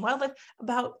Vermont Fish and Wildlife,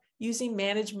 about using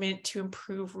management to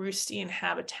improve roosting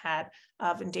habitat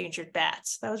of endangered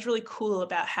bats. That was really cool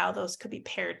about how those could be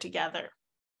paired together.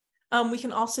 We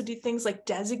can also do things like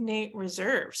designate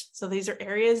reserves. So these are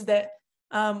areas that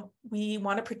we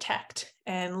want to protect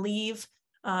and leave,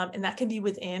 and that can be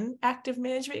within active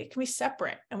management. It can be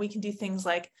separate, and we can do things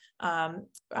like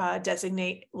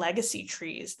designate legacy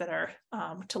trees that are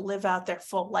to live out their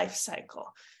full life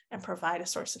cycle and provide a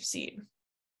source of seed.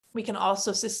 We can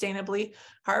also sustainably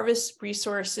harvest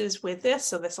resources with this.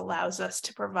 So this allows us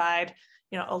to provide,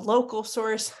 a local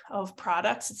source of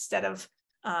products instead of,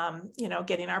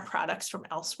 getting our products from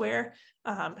elsewhere,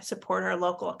 support our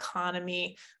local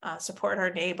economy, support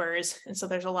our neighbors. And so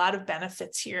there's a lot of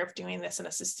benefits here of doing this in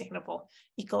a sustainable,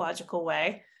 ecological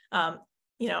way.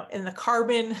 In the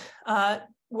carbon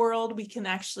world, we can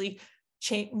actually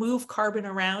move carbon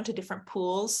around to different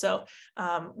pools. So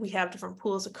we have different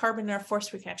pools of carbon in our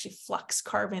forest. We can actually flux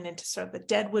carbon into sort of the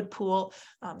deadwood pool,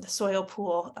 the soil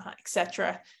pool, et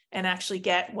cetera, and actually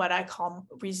get what I call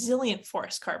resilient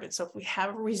forest carbon. So if we have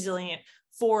a resilient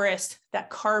forest, that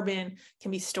carbon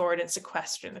can be stored and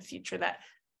sequestered in the future. That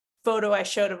photo I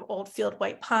showed of old field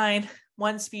white pine,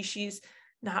 one species,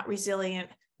 not resilient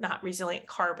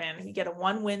carbon. We get a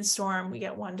one windstorm, we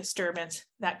get one disturbance,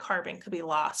 that carbon could be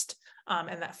lost.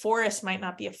 And that forest might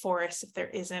not be a forest if there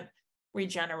isn't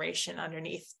regeneration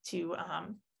underneath to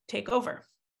take over.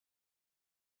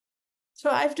 So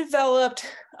I've developed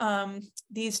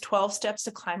these 12 steps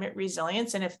to climate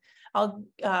resilience. And if I'll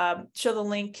show the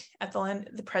link at the end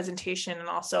of the presentation, and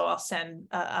also I'll send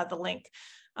the link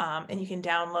and you can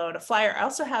download a flyer. I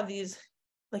also have these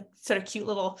like sort of cute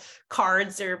little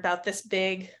cards. They're about this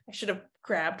big. I should have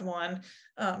grabbed one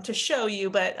to show you,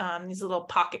 but these little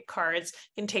pocket cards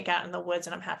you can take out in the woods,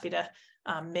 and I'm happy to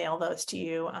mail those to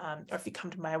you. Or if you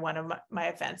come to one of my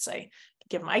events, I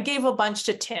give them. I gave a bunch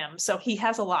to Tim, so he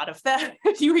has a lot of them.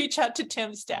 If you reach out to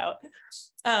Tim Stout.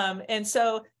 And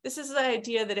so this is the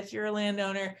idea that if you're a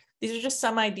landowner, these are just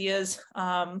some ideas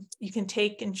you can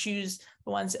take and choose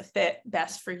the ones that fit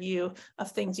best for you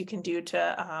of things you can do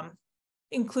to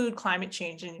include climate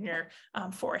change in your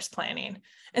forest planning.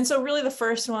 And so really the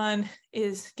first one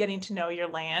is getting to know your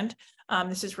land.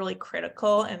 This is really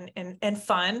critical and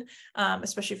fun,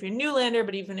 especially if you're a new lander,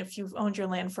 but even if you've owned your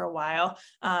land for a while,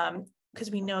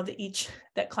 because we know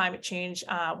that climate change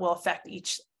will affect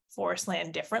each forest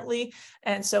land differently.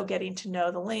 And so getting to know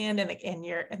the land and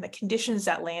the conditions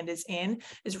that land is in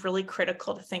is really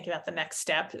critical to think about the next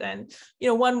step. And,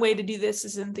 one way to do this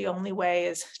isn't the only way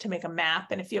is to make a map.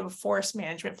 And if you have a forest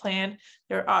management plan,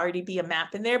 there already be a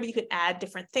map in there, but you could add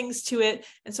different things to it.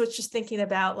 And so it's just thinking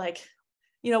about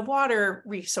water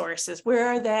resources. Where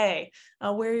are they?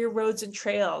 Where are your roads and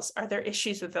trails? Are there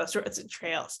issues with those roads and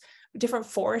trails? Different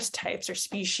forest types or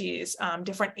species,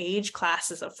 different age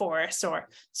classes of forests, or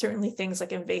certainly things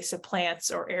like invasive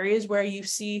plants or areas where you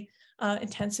see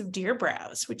intensive deer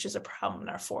browse, which is a problem in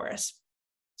our forests.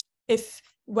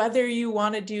 Whether you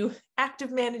want to do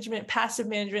active management, passive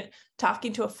management,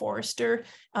 talking to a forester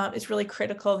is really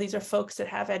critical. These are folks that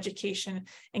have education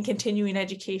and continuing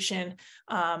education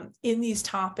in these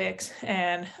topics,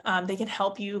 and they can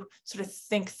help you sort of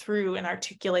think through and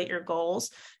articulate your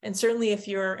goals. And certainly if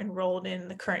you're enrolled in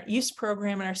the current use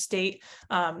program in our state,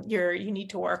 you need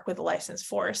to work with a licensed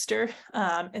forester.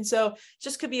 And so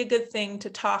just could be a good thing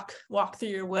to walk through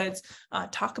your woods,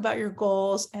 talk about your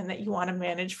goals and that you want to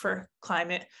manage for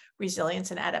climate resilience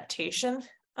and adaptation.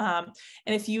 And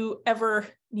if you ever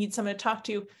need someone to talk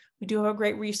to, we do have a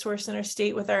great resource in our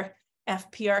state with our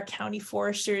FPR county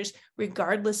foresters.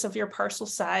 Regardless of your parcel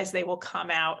size, they will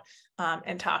come out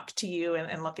and talk to you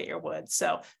and look at your woods.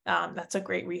 So that's a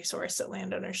great resource that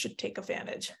landowners should take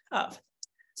advantage of.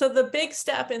 So the big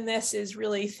step in this is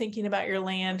really thinking about your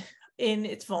land in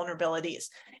its vulnerabilities.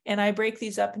 And I break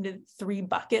these up into 3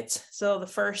 buckets. So the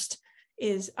first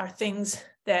are things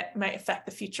that might affect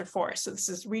the future forest. So this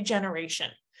is regeneration.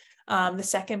 The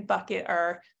second bucket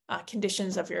are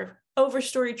conditions of your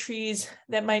overstory trees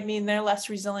that might mean they're less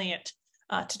resilient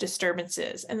to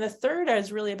disturbances. And the third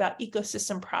is really about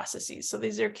ecosystem processes. So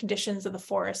these are conditions of the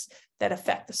forest that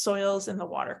affect the soils and the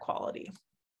water quality.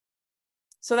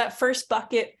 So that first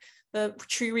bucket, the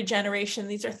tree regeneration,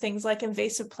 these are things like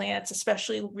invasive plants,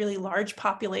 especially really large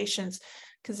populations,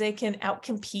 because they can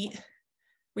outcompete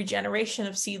regeneration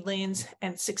of seedlings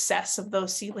and success of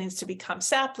those seedlings to become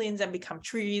saplings and become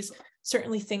trees.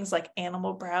 Certainly things like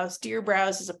animal browse, deer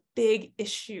browse is a big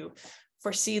issue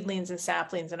for seedlings and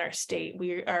saplings in our state.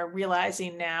 We are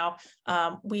realizing now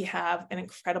we have an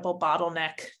incredible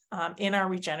bottleneck in our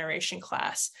regeneration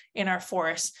class in our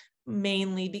forests,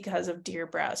 mainly because of deer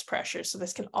browse pressure. So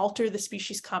this can alter the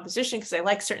species composition because they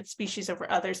like certain species over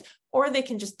others, or they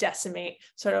can just decimate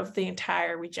sort of the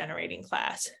entire regenerating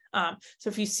class. So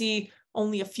if you see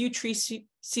only a few tree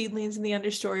seedlings in the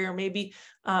understory, or maybe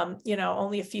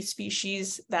only a few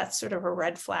species, that's sort of a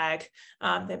red flag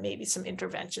that maybe some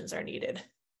interventions are needed.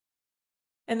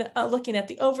 And looking at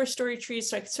the overstory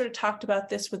trees, so I sort of talked about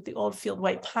this with the old field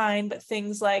white pine, but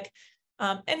things like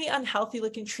any unhealthy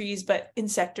looking trees, but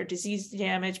insect or disease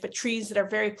damage, but trees that are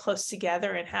very close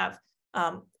together and have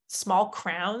small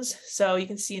crowns. So you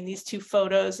can see in these 2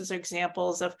 photos, those are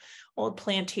examples of old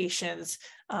plantations,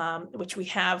 which we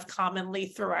have commonly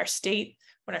through our state.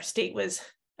 When our state was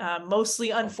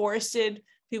mostly unforested,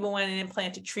 people went in and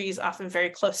planted trees, often very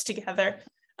close together.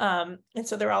 And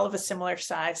so they're all of a similar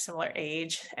size, similar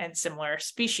age, and similar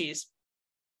species.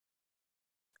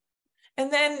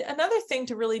 And then another thing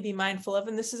to really be mindful of,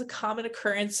 and this is a common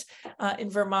occurrence in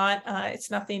Vermont,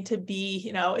 it's nothing to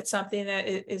be, it's something that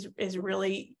is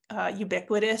really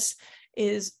ubiquitous,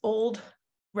 is old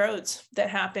roads that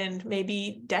happened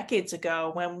maybe decades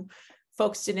ago when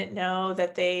folks didn't know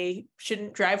that they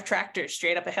shouldn't drive tractors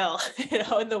straight up a hill,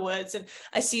 in the woods. And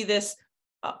I see this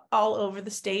all over the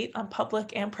state on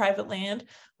public and private land,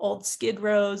 old skid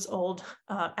roads, old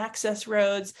access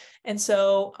roads. And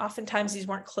so oftentimes these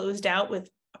weren't closed out with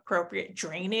appropriate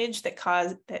drainage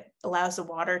that allows the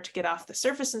water to get off the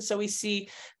surface. And so we see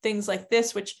things like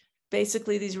this, which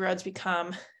basically these roads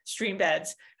become stream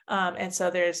beds. And so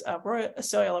there's a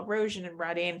soil erosion and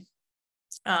rutting,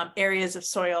 areas of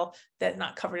soil that are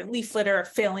not covered in leaf litter, or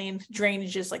failing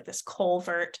drainages like this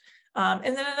culvert. And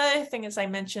then another thing, as I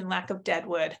mentioned, lack of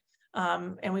deadwood.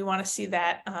 And we want to see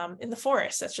that in the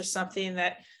forest. That's just something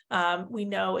that we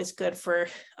know is good for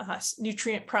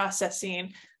nutrient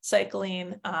processing,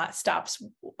 cycling, stops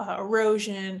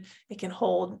erosion. It can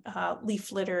hold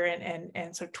leaf litter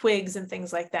and so twigs and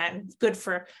things like that, and good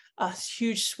for a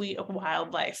huge suite of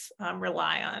wildlife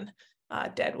rely on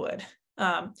deadwood.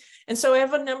 And so I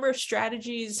have a number of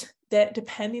strategies that,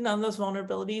 depending on those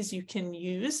vulnerabilities, you can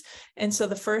use. And so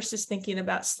the first is thinking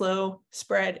about slow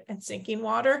spread and sinking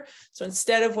water. So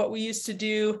instead of what we used to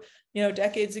do,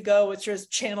 decades ago, which was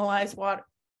channelize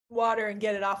water and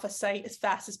get it off a site as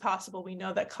fast as possible, we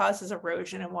know that causes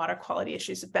erosion and water quality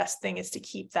issues. The best thing is to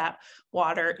keep that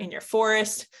water in your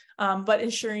forest, but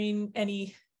ensuring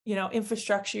any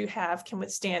infrastructure you have can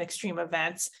withstand extreme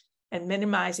events, and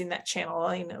minimizing that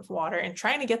channeling of water and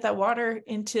trying to get that water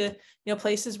into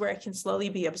places where it can slowly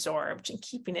be absorbed, and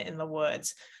keeping it in the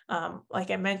woods.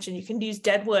 Like I mentioned, you can use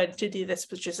deadwood to do this,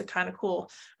 which is a kind of cool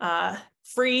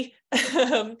free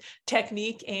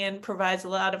technique and provides a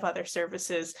lot of other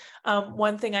services.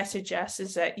 One thing I suggest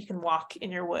is that you can walk in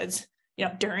your woods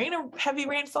during a heavy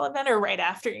rainfall event or right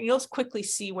after, and you'll quickly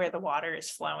see where the water is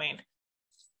flowing.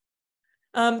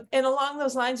 And along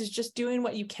those lines is just doing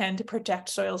what you can to protect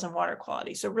soils and water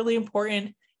quality. So really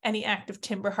important, any active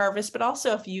timber harvest, but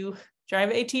also if you drive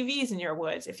ATVs in your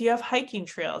woods, if you have hiking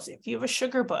trails, if you have a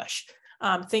sugar bush,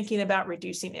 thinking about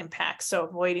reducing impacts. So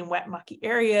avoiding wet, mucky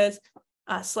areas,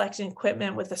 selecting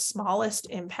equipment with the smallest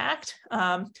impact.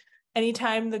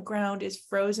 Anytime the ground is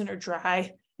frozen or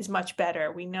dry is much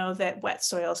better. We know that wet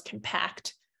soils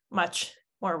compact much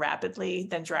more rapidly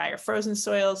than dry or frozen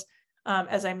soils.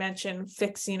 As I mentioned,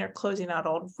 fixing or closing out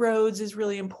old roads is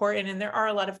really important. And there are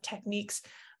a lot of techniques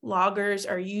loggers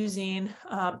are using,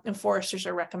 and foresters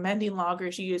are recommending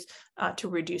loggers use to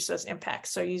reduce those impacts.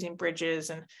 So using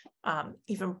bridges and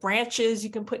even branches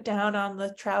you can put down on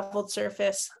the traveled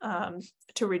surface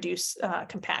to reduce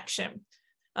compaction.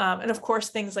 And of course,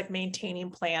 things like maintaining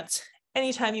plants.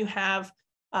 Anytime you have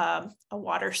a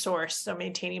water source, so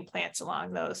maintaining plants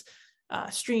along those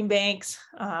stream banks,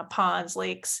 ponds,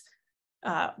 lakes,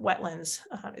 wetlands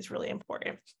is really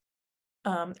important.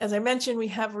 As I mentioned, we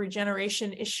have a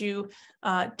regeneration issue,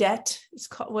 debt. It's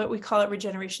called, what we call it,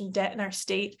 regeneration debt in our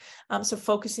state. So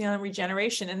focusing on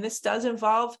regeneration, and this does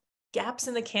involve gaps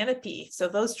in the canopy. So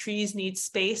those trees need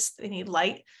space, they need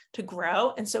light to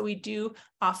grow. And so we do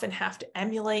often have to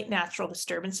emulate natural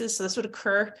disturbances. So this would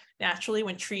occur naturally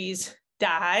when trees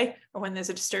die or when there's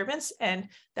a disturbance, and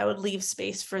that would leave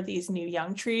space for these new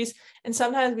young trees. And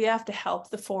sometimes we have to help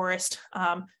the forest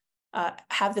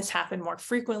have this happen more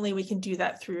frequently. We can do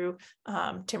that through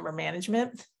timber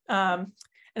management. And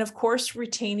of course,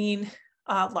 retaining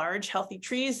large, healthy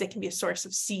trees. They can be a source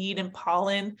of seed and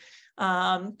pollen.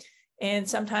 And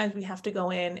sometimes we have to go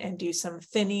in and do some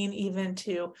thinning even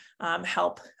to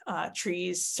help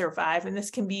trees survive. And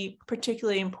this can be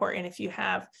particularly important if you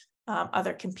have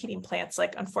other competing plants,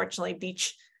 like unfortunately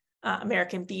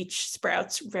American beech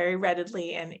sprouts very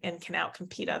readily and can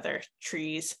outcompete other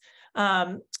trees.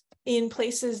 In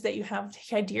places that you have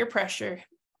high deer pressure,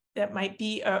 that might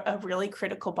be a really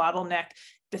critical bottleneck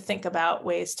to think about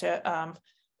ways to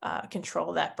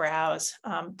control that browse.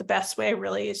 The best way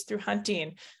really is through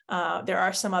hunting. There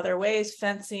are some other ways,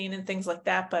 fencing and things like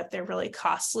that, but they're really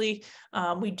costly.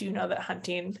 We do know that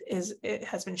hunting it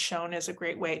has been shown as a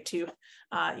great way to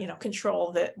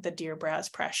control the deer browse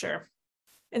pressure.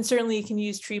 And certainly you can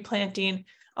use tree planting,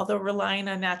 although relying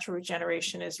on natural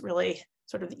regeneration is really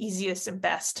sort of the easiest and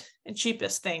best and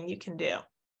cheapest thing you can do.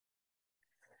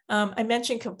 I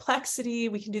mentioned complexity.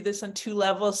 We can do this on 2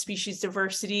 levels: species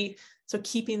diversity. So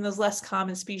keeping those less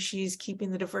common species,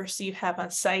 keeping the diversity you have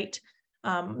on site,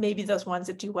 maybe those ones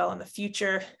that do well in the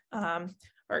future,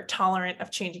 are tolerant of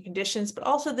changing conditions, but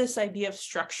also this idea of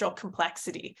structural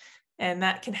complexity. And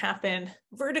that can happen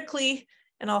vertically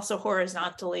and also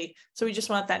horizontally. So we just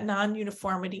want that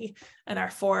non-uniformity in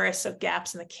our forests, so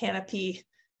gaps in the canopy,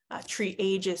 tree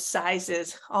ages,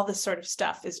 sizes, all this sort of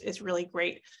stuff is really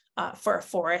great for a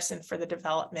forest and for the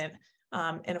development.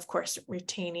 And of course,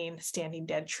 retaining standing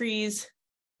dead trees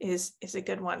is a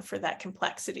good one for that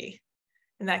complexity.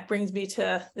 And that brings me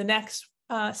to the next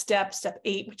step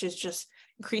 8, which is just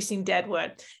increasing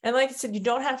deadwood. And like I said, you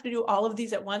don't have to do all of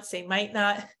these at once. They might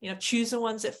not, choose the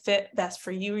ones that fit best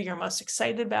for you, you're most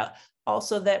excited about,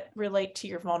 also that relate to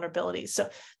your vulnerabilities. So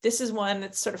this is one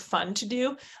that's sort of fun to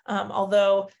do,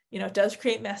 although, it does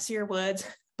create messier woods,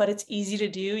 but it's easy to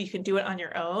do. You can do it on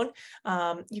your own.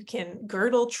 You can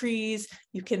girdle trees,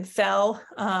 you can fell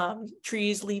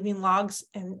trees, leaving logs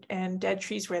and dead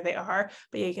trees where they are,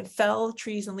 but yeah, you can fell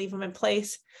trees and leave them in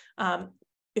place.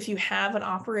 If you have an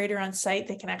operator on site,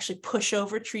 they can actually push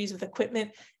over trees with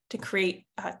equipment to create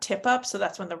a tip up. So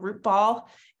that's when the root ball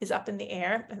is up in the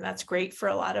air, and that's great for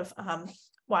a lot of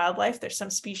wildlife. There's some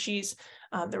species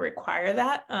that require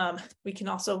that. We can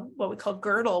also what we call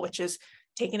girdle, which is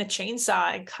taking a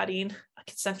chainsaw and cutting a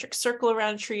concentric circle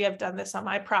around a tree. I've done this on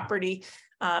my property,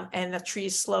 and the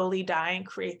trees slowly die and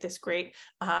create this great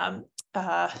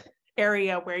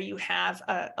area where you have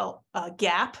a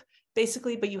gap,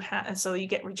 basically, but and so you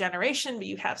get regeneration, but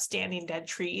you have standing dead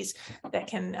trees that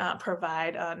can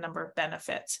provide a number of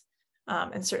benefits.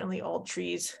 And certainly old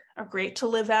trees are great to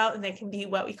live out, and they can be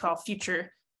what we call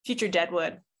future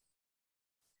deadwood.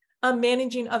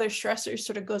 Managing other stressors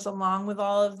sort of goes along with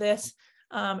all of this.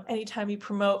 Anytime you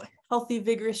promote healthy,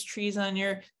 vigorous trees in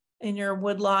your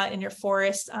woodlot, in your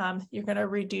forest, you're going to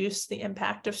reduce the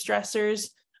impact of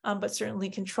stressors, but certainly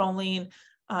controlling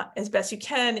as best you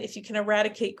can. If you can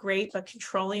eradicate, great, but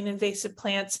controlling invasive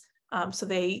plants so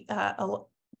they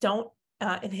don't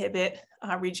inhibit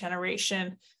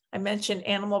regeneration. I mentioned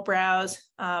animal browse.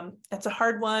 That's a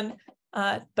hard one,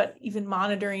 but even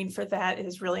monitoring for that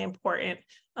is really important.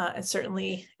 And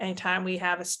certainly anytime we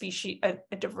have a species,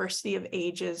 a diversity of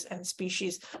ages and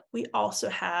species, we also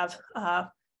have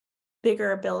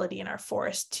bigger ability in our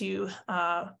forest to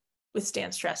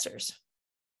withstand stressors.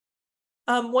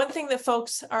 One thing that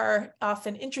folks are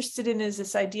often interested in is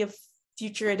this idea of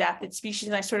future adapted species.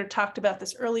 And I sort of talked about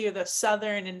this earlier, the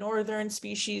southern and northern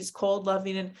species, cold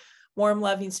loving and warm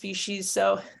loving species.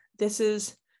 So this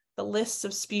is the list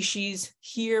of species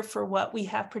here for what we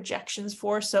have projections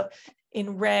for. So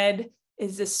in red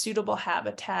is this suitable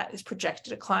habitat is projected to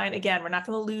decline. Again, we're not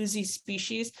going to lose these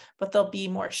species, but they'll be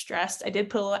more stressed. I did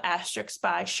put a little asterisk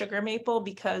by sugar maple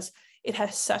because it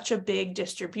has such a big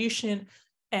distribution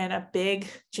and a big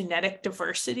genetic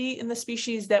diversity in the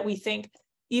species that we think,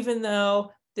 even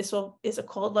though this is a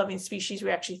cold loving species, we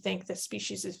actually think the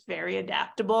species is very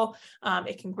adaptable.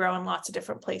 It can grow in lots of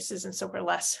different places. And so we're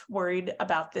less worried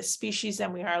about this species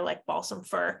than we are like balsam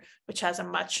fir, which has a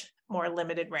much more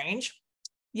limited range.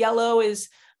 Yellow is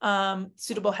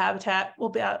suitable habitat will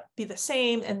be the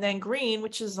same. And then green,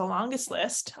 which is the longest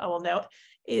list, I will note,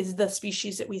 is the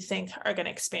species that we think are going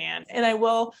to expand. And I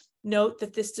will note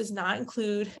that this does not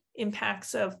include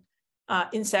impacts of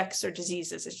insects or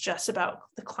diseases. It's just about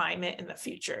the climate in the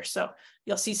future. So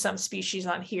you'll see some species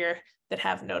on here that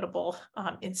have notable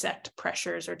insect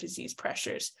pressures or disease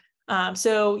pressures.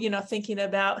 So, thinking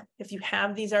about if you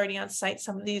have these already on site,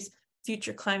 some of these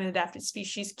future climate adapted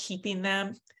species, keeping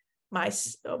them. My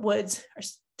woods are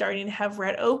starting to have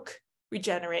red oak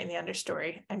regenerate in the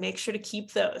understory. I make sure to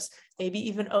keep those, maybe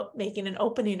even making an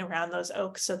opening around those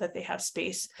oaks so that they have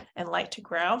space and light to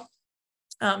grow.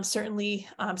 Certainly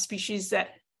species that,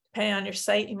 depending on your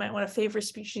site, you might want to favor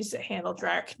species that handle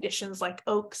drier conditions like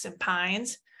oaks and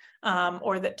pines,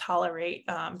 or that tolerate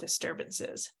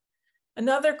disturbances.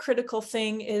 Another critical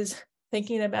thing is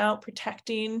thinking about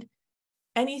protecting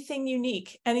anything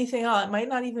unique, anything else. It might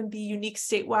not even be unique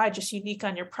statewide, just unique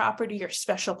on your property or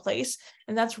special place.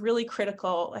 And that's really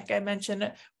critical. Like I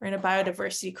mentioned, we're in a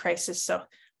biodiversity crisis. So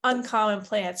uncommon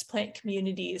plants, plant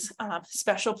communities,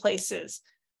 special places,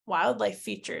 wildlife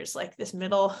features like this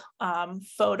middle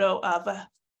photo of a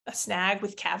snag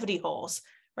with cavity holes,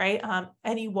 right?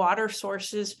 Any water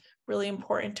sources, really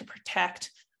important to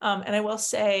protect. And I will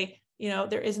say,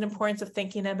 there is an importance of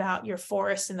thinking about your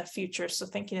forest in the future. So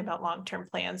thinking about long-term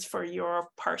plans for your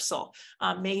parcel,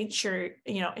 making sure,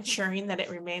 ensuring that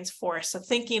it remains forest. So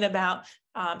thinking about,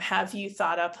 have you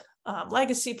thought up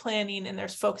legacy planning? And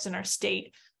there's folks in our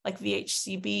state like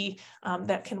VHCB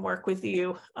that can work with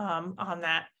you on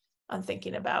that, on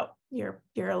thinking about your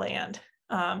land.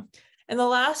 And the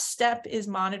last step is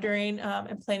monitoring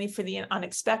and planning for the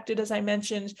unexpected, as I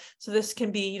mentioned. So this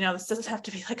can be, this doesn't have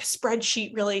to be like a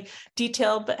spreadsheet really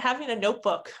detailed, but having a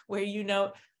notebook where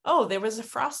oh, there was a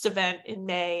frost event in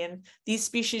May and these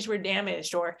species were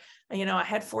damaged, or, I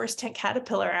had forest tent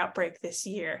caterpillar outbreak this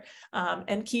year.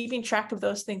 And keeping track of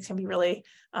those things can be really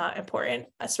important,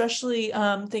 especially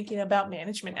thinking about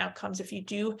management outcomes. If you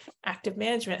do active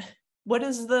management, what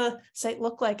does the site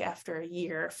look like after a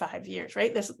year or 5 years,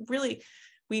 right? There's really,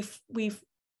 we've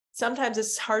sometimes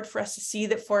it's hard for us to see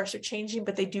that forests are changing,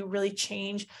 but they do really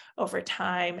change over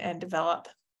time and develop.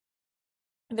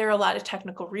 There are a lot of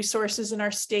technical resources in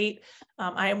our state.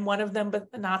 I am one of them, but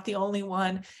not the only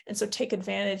one. And so take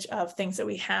advantage of things that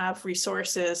we have,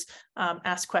 resources,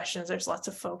 ask questions. There's lots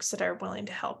of folks that are willing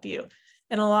to help you.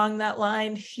 And along that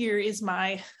line, here is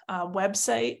my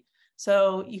website.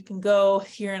 So you can go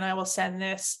here and I will send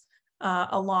this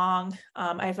along.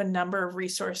 I have a number of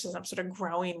resources. I'm sort of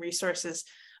growing resources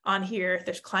on here.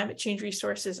 There's climate change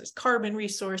resources, there's carbon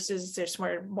resources, there's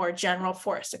more general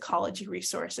forest ecology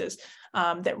resources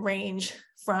that range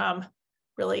from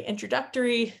really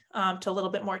introductory to a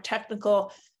little bit more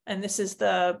technical. And this is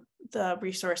the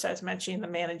resource I was mentioning, the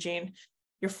managing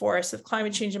your forest with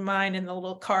climate change in mind, and the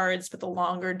little cards, but the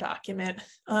longer document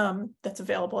that's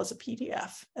available as a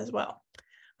PDF as well.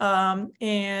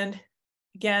 And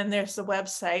again, there's the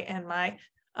website and my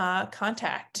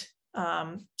contact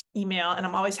email, and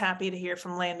I'm always happy to hear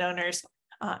from landowners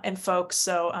and folks.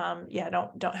 So yeah,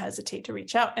 don't hesitate to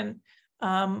reach out, and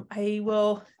I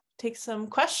will take some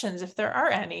questions if there are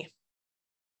any.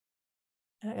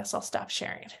 And I guess I'll stop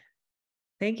sharing.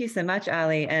 Thank you so much,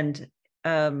 Ali. And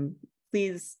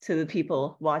please, to the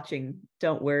people watching,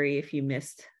 don't worry if you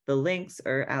missed the links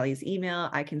or Ali's email.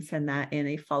 I can send that in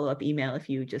a follow-up email if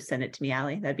you just send it to me,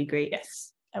 Ali. That'd be great.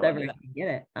 Yes, I will do that. Get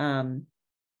it.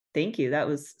 Thank you. That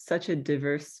was such a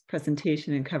diverse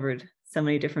presentation and covered so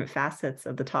many different facets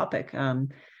of the topic.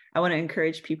 I want to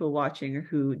encourage people watching or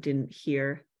who didn't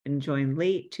hear and join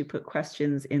late to put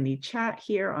questions in the chat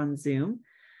here on Zoom.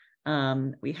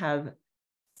 We have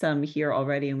some here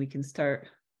already, and we can start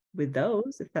with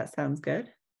those if that sounds good.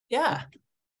 Yeah.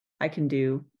 I can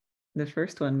do the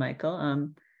first one, Michael.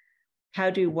 How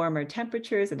do warmer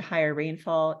temperatures and higher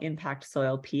rainfall impact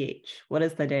soil pH? What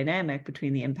is the dynamic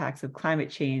between the impacts of climate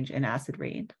change and acid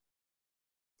rain?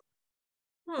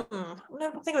 I'm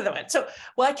not thinking of that one. So,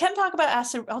 well, I can talk about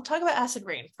acid. I'll talk about acid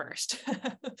rain first.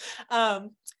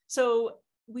 So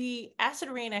acid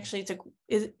rain actually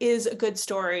is a good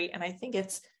story. And I think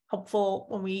it's helpful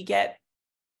when we get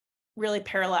really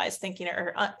paralyzed thinking,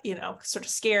 or, sort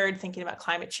of scared thinking about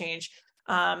climate change.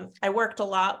 I worked a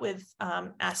lot with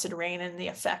acid rain and the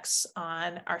effects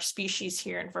on our species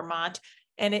here in Vermont.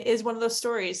 And it is one of those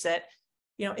stories that,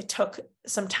 it took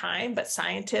some time, but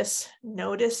scientists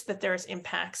noticed that there's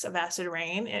impacts of acid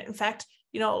rain. And in fact,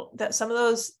 that some of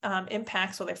those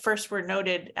impacts, when they first were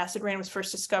noted, acid rain was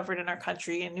first discovered in our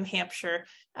country in New Hampshire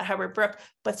at Hubbard Brook,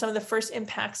 but some of the first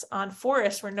impacts on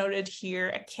forests were noted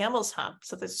here at Camel's Hump.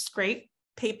 So there's this great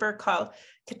paper called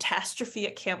Catastrophe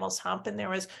at Camel's Hump, and there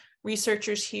was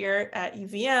researchers here at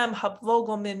UVM, Hub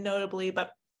Vogelman notably, but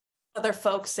other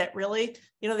folks that really,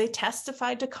 they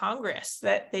testified to Congress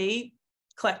that they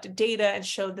collected data and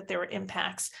showed that there were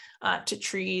impacts to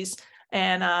trees,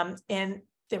 and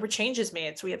there were changes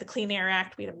made. So we had the Clean Air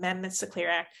Act, we had amendments to the Clean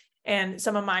Air Act, and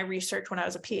some of my research when I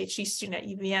was a PhD student at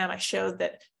UVM, I showed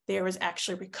that there was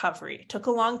actually recovery. It took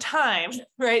a long time,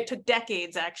 right? It took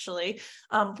decades, actually.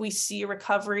 We see a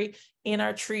recovery in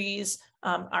our trees,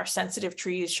 our sensitive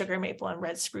trees, sugar maple and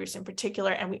red spruce in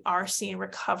particular, and we are seeing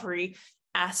recovery.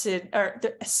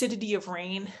 The acidity of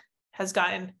rain has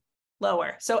gotten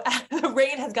lower. So the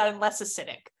rain has gotten less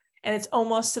acidic, and it's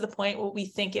almost to the point where we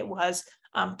think it was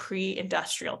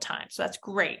pre-industrial time. So that's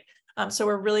great. So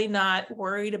we're really not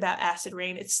worried about acid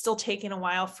rain. It's still taking a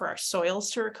while for our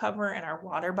soils to recover and our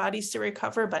water bodies to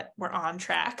recover, but we're on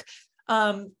track.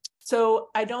 So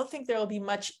I don't think there will be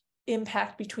much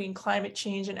impact between climate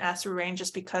change and acid rain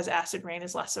just because acid rain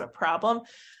is less of a problem.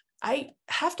 I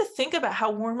have to think about how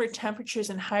warmer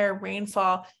temperatures and higher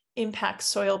rainfall impact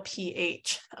soil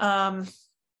pH. It's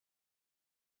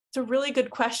a really good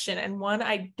question, and one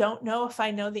I don't know if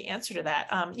I know the answer to that.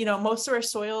 Most of our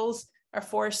soils, our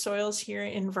forest soils here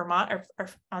in Vermont are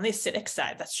on the acidic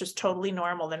side. That's just totally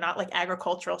normal. They're not like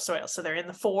agricultural soils. So they're in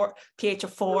the pH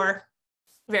of 4,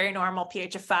 very normal,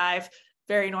 pH of 5,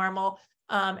 very normal.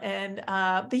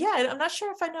 But yeah, I'm not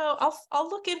sure if I know. I'll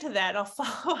look into that. I'll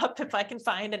follow up if I can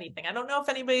find anything. I don't know if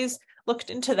anybody's looked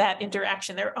into that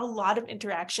interaction. There are a lot of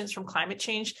interactions from climate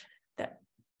change that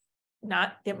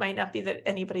it might not be that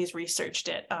anybody's researched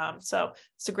it. So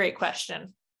it's a great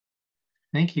question.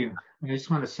 Thank you. I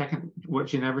just want to second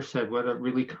what you never said. What a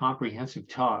really comprehensive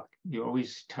talk. You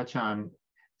always touch on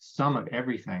some of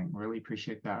everything. Really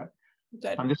appreciate that.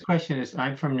 Good. This question is,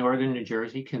 I'm from northern New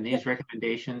Jersey. Can these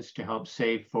recommendations to help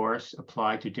save forests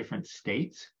apply to different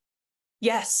states?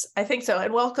 Yes, I think so.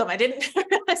 And welcome. I didn't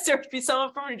realize there would be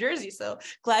someone from New Jersey, so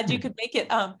glad you could make it.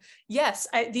 Yes,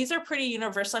 these are pretty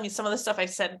universal. I mean, some of the stuff I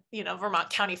said,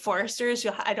 Vermont County foresters,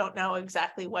 I don't know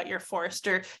exactly what your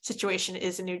forester situation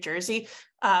is in New Jersey,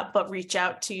 but reach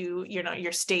out to,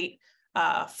 your state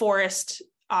forest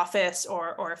office,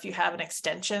 or if you have an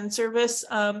extension service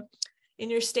in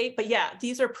your state. But yeah,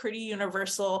 these are pretty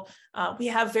universal. We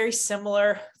have very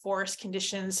similar forest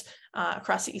conditions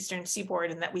across the eastern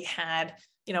seaboard, in that we had,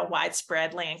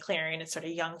 widespread land clearing and sort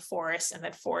of young forests, and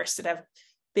then forests that have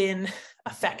been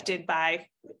affected by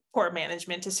poor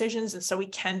management decisions. And so we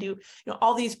can do,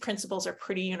 all these principles are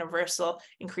pretty universal: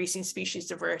 increasing species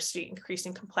diversity,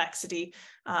 increasing complexity.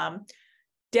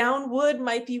 Downwood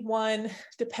might be one,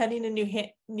 depending. In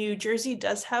New Jersey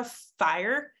does have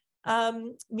fire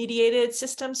mediated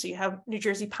systems. So you have New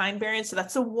Jersey pine barrens. So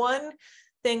that's the one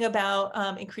thing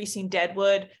about increasing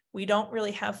deadwood. We don't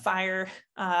really have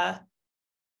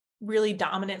really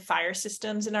dominant fire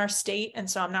systems in our state. And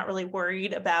so I'm not really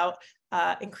worried about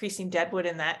increasing deadwood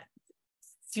in that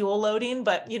fuel loading,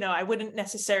 but, I wouldn't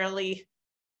necessarily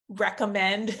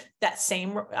recommend that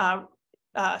same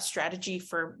strategy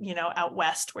for, out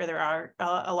west, where there are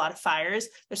a lot of fires.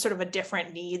 There's sort of a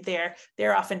different need there.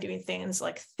 They're often doing things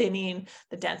like thinning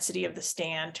the density of the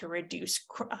stand to reduce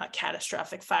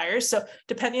catastrophic fires. So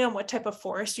depending on what type of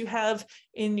forest you have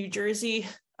in New Jersey,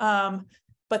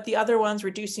 but the other ones,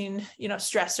 reducing,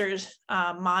 stressors,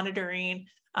 monitoring,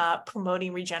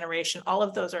 promoting regeneration, all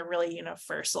of those are really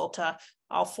universal to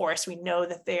all forests. We know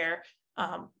that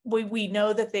we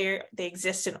know that they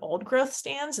exist in old growth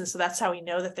stands. And so that's how we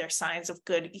know that they're signs of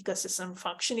good ecosystem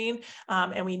functioning.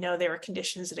 And we know there were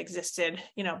conditions that existed,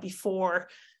 before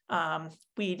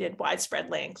we did widespread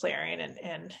land clearing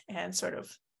and sort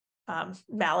of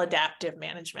maladaptive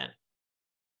management.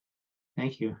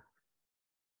 Thank you.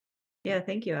 Yeah,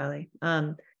 thank you, Ali.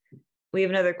 We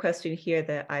have another question here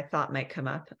that I thought might come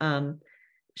up.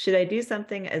 Should I do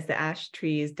something as the ash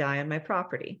trees die on my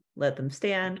property? Let them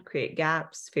stand, create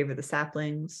gaps, favor the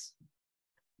saplings?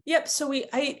 Yep. So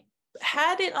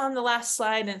had it on the last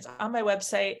slide and it's on my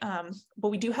website, but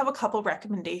we do have a couple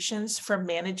recommendations for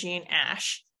managing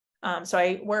ash. So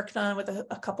I worked on with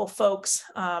a couple folks.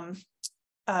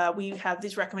 We have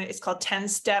these it's called 10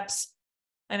 steps.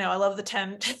 I know, I love the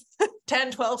 10,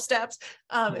 12 steps.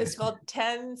 It's called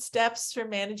 10 steps for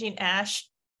managing ash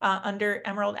under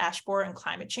emerald ash borer and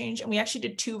climate change. And we actually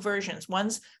did 2 versions.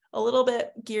 One's a little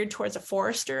bit geared towards a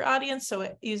forester audience, so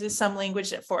it uses some language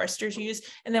that foresters use.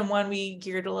 And then one we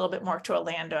geared a little bit more to a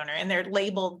landowner, and they're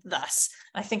labeled thus.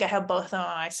 I think I have both of them on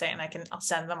my site, and I'll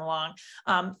send them along.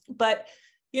 But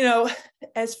you know,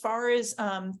 as far as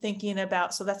thinking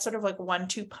about, so that's sort of like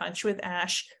 1-2 punch with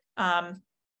ash.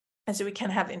 And so we can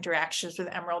have interactions with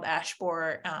emerald ash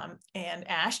borer and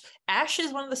ash. Ash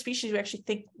is one of the species we actually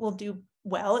think will do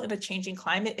well in a changing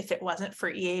climate if it wasn't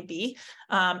for EAB.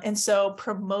 And so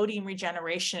promoting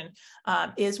regeneration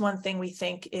is one thing we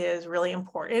think is really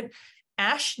important.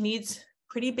 Ash needs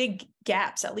pretty big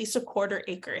gaps, at least a 1/4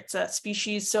 acre. It's a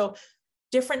species, so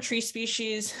different tree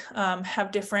species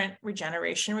have different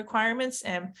regeneration requirements,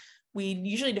 and we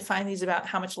usually define these about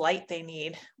how much light they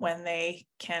need when they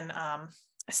can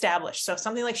establish. So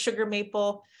something like sugar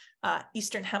maple,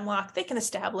 eastern hemlock, they can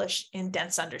establish in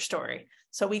dense understory.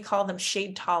 So we call them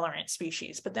shade tolerant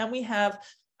species. But then we have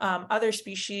other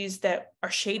species that are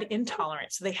shade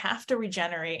intolerant. So they have to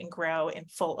regenerate and grow in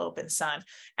full open sun.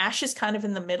 Ash is kind of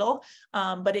in the middle,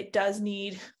 but it does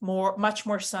need much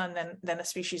more sun than a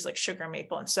species like sugar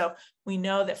maple. And so we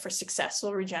know that for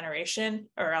successful regeneration,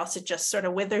 or else it just sort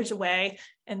of withers away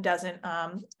and doesn't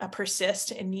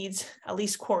persist, it needs at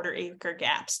least 1/4 acre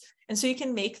gaps. And so you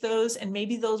can make those, and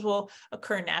maybe those will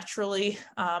occur naturally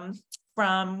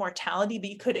from mortality, but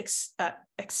you could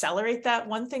accelerate that.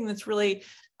 One thing that's really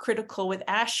critical with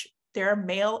ash, there are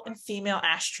male and female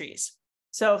ash trees.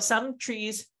 So some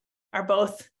trees have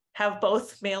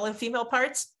both male and female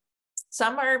parts.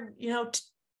 Some are,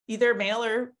 either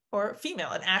male or female,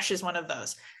 and ash is one of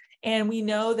those. And we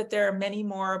know that there are many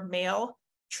more male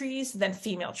trees than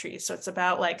female trees. So it's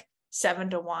about like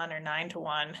 7-to-1 or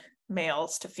 9-to-1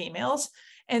 males to females.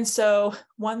 And so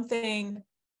one thing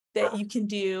that you can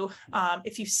do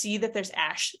if you see that there's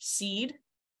ash seed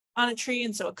on a tree,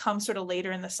 and so it comes sort of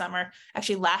later in the summer.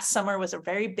 Actually, last summer was a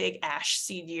very big ash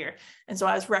seed year. And so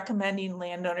I was recommending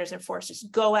landowners and foresters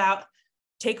go out,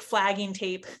 take flagging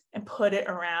tape and put it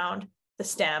around the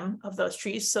stem of those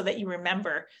trees so that you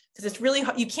remember, because it's really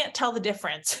hard. You can't tell the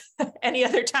difference any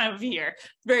other time of year.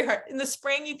 It's very hard. In the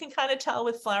spring, you can kind of tell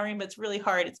with flowering, but it's really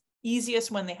hard. It's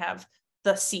easiest when they have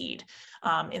the seed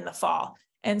in the fall.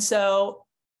 And so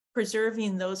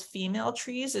preserving those female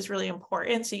trees is really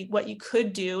important. So what you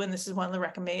could do, and this is one of the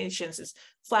recommendations, is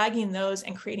flagging those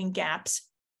and creating gaps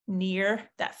near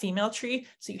that female tree.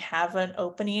 So you have an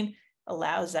opening,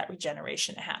 allows that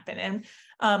regeneration to happen. And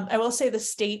I will say the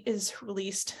state has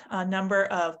released a number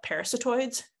of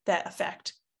parasitoids that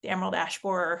affect the emerald ash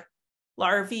borer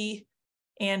larvae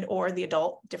and or the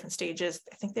adult, different stages.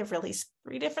 I think they've released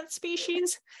 3 different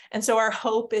species. And so our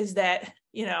hope is that,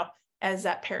 as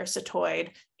that parasitoid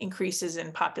increases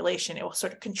in population, it will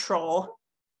sort of control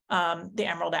the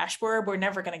emerald ash borer. We're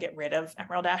never going to get rid of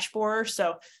emerald ash borer.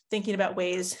 So thinking about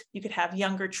ways you could have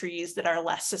younger trees that are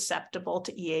less susceptible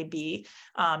to EAB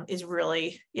is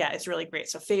really great.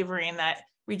 So favoring that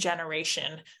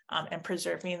regeneration and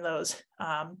preserving those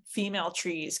female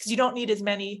trees, because you don't need as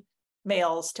many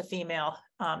males to female,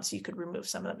 so you could remove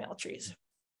some of the male trees.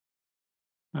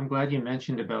 I'm glad you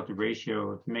mentioned about the ratio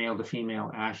of male to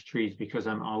female ash trees, because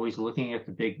I'm always looking at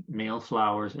the big male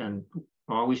flowers and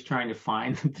always trying to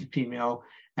find the female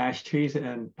ash trees.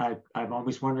 And I'm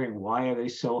always wondering, why are they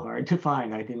so hard to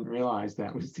find? I didn't realize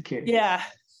that was the case. Yeah.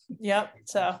 Yep.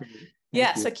 So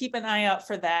so keep an eye out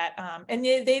for that. And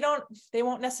they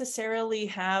won't necessarily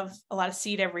have a lot of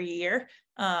seed every year.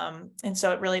 And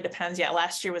so it really depends. Yeah,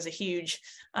 last year was a huge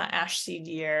ash seed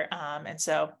year. And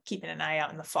so keeping an eye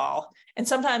out in the fall. And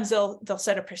sometimes they'll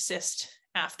sort of persist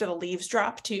after the leaves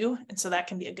drop too. And so that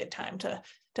can be a good time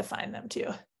to find them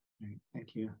too.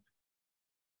 Thank you.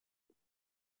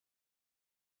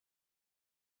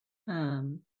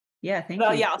 Thank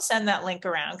you. Yeah, I'll send that link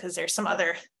around, because there's some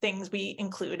other things we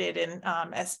included in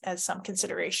as some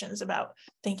considerations about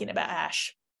thinking about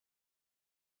ash.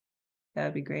 That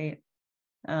would be great.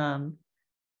 I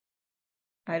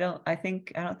don't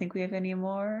think we have any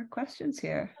more questions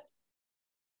here.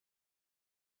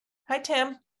 Hi,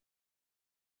 Tim.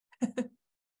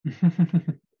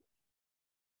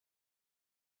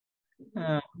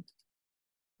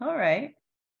 All right.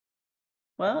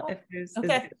 Well, if there's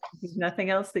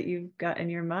nothing else that you've got in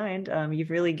your mind,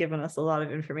 you've really given us a lot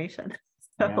of information.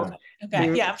 So,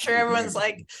 okay. Yeah, I'm sure everyone's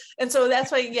like, and so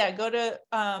that's why, yeah, go to,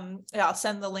 yeah, I'll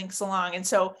send the links along. And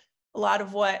so a lot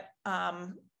of what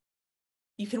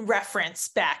you can reference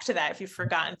back to that if you've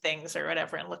forgotten things or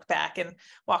whatever, and look back and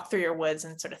walk through your woods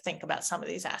and sort of think about some of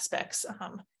these aspects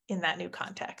in that new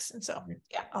context. And so,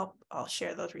 yeah, I'll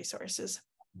share those resources.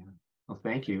 Yeah. Well,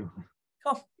 thank you.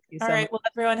 Cool. All right. Well,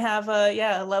 everyone have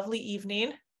a lovely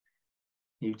evening.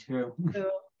 You too.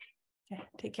 Okay,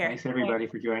 take care. Thanks everybody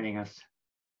for joining us.